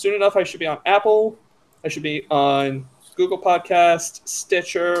soon enough I should be on Apple, I should be on Google Podcast,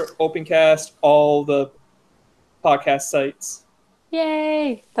 Stitcher, Opencast, all the podcast sites.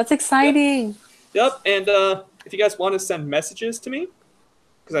 Yay! That's exciting. Yep, and if you guys want to send messages to me,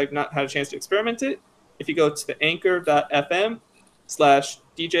 because I've not had a chance to experiment it, if you go to the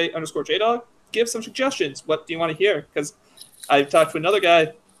anchor.fm/DJ_JDog, give some suggestions. What do you want to hear? Because I've talked to another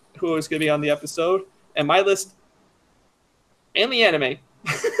guy who is going to be on the episode, and my list, and the anime.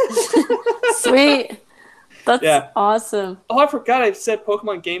 Sweet. That's awesome. Oh, I forgot I said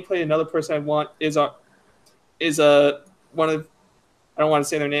Pokemon gameplay. Another person I want is one of, I don't want to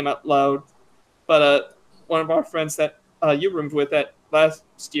say their name out loud, but one of our friends that you roomed with at last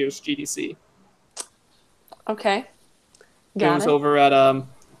year's GDC. Okay. It was over at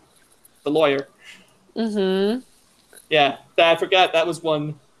the lawyer. Mm-hmm. Yeah, I forgot that was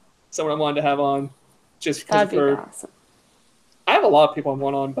someone I wanted to have on, just because That'd be awesome. I have a lot of people I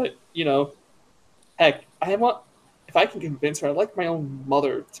want on, but heck, if I can convince her, I'd like my own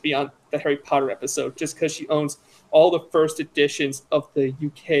mother to be on the Harry Potter episode, just because she owns all the first editions of the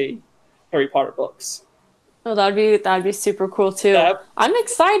UK Harry Potter books. Oh, that'd be super cool too. I'm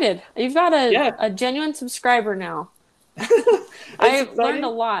excited. You've got a genuine subscriber now. I've learned a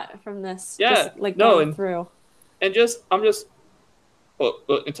lot from this. Yeah, just, going through. And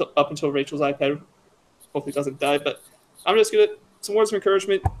up until Rachel's iPad hopefully doesn't die, but I'm just gonna some words of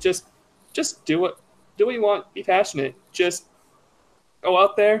encouragement. Just do what you want. Be passionate. Just go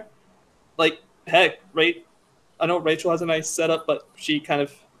out there. Heck, I know Rachel has a nice setup, but she kind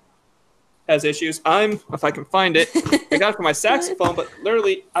of has issues. If I can find it, I got it for my saxophone, but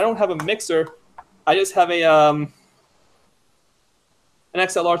literally I don't have a mixer. I just have an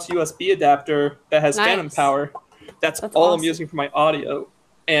XLR to USB adapter that has phantom power. That's all awesome. I'm using for my audio,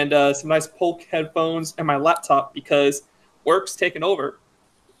 and some nice Polk headphones and my laptop because work's taken over.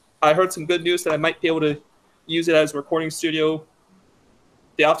 I heard some good news that I might be able to use it as a recording studio.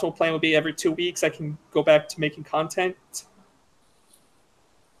 The optimal plan would be every 2 weeks I can go back to making content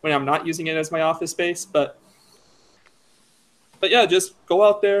when I'm not using it as my office space. But yeah, just go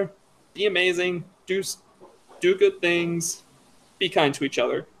out there, be amazing, do good things, be kind to each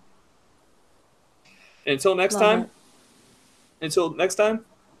other. And until next time,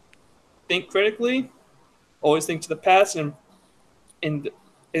 think critically, always think to the past and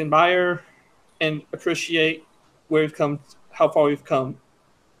admire and appreciate where we've come, how far we've come.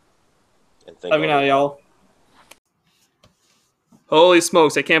 Have a good night, y'all. Holy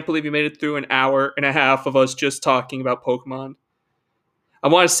smokes, I can't believe you made it through an hour and a half of us just talking about Pokemon. I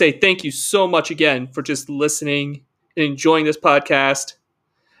want to say thank you so much again for just listening and enjoying this podcast.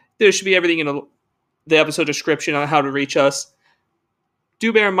 There should be everything in the episode description on how to reach us.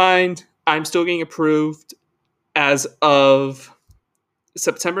 Do bear in mind, I'm still getting approved as of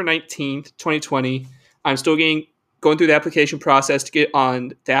September 19th, 2020. I'm still going through the application process to get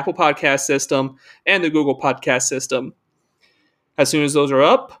on the Apple Podcast system and the Google Podcast system. As soon as those are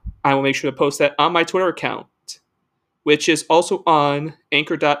up, I will make sure to post that on my Twitter account, which is also on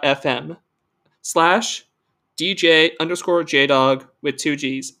anchor.fm/DJ_JDog with 2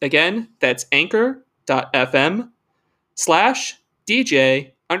 G's. Again, that's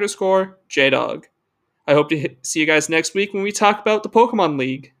anchor.fm/DJ_JDog. I hope to see you guys next week when we talk about the Pokemon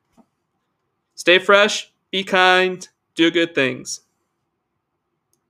League. Stay fresh, be kind, do good things.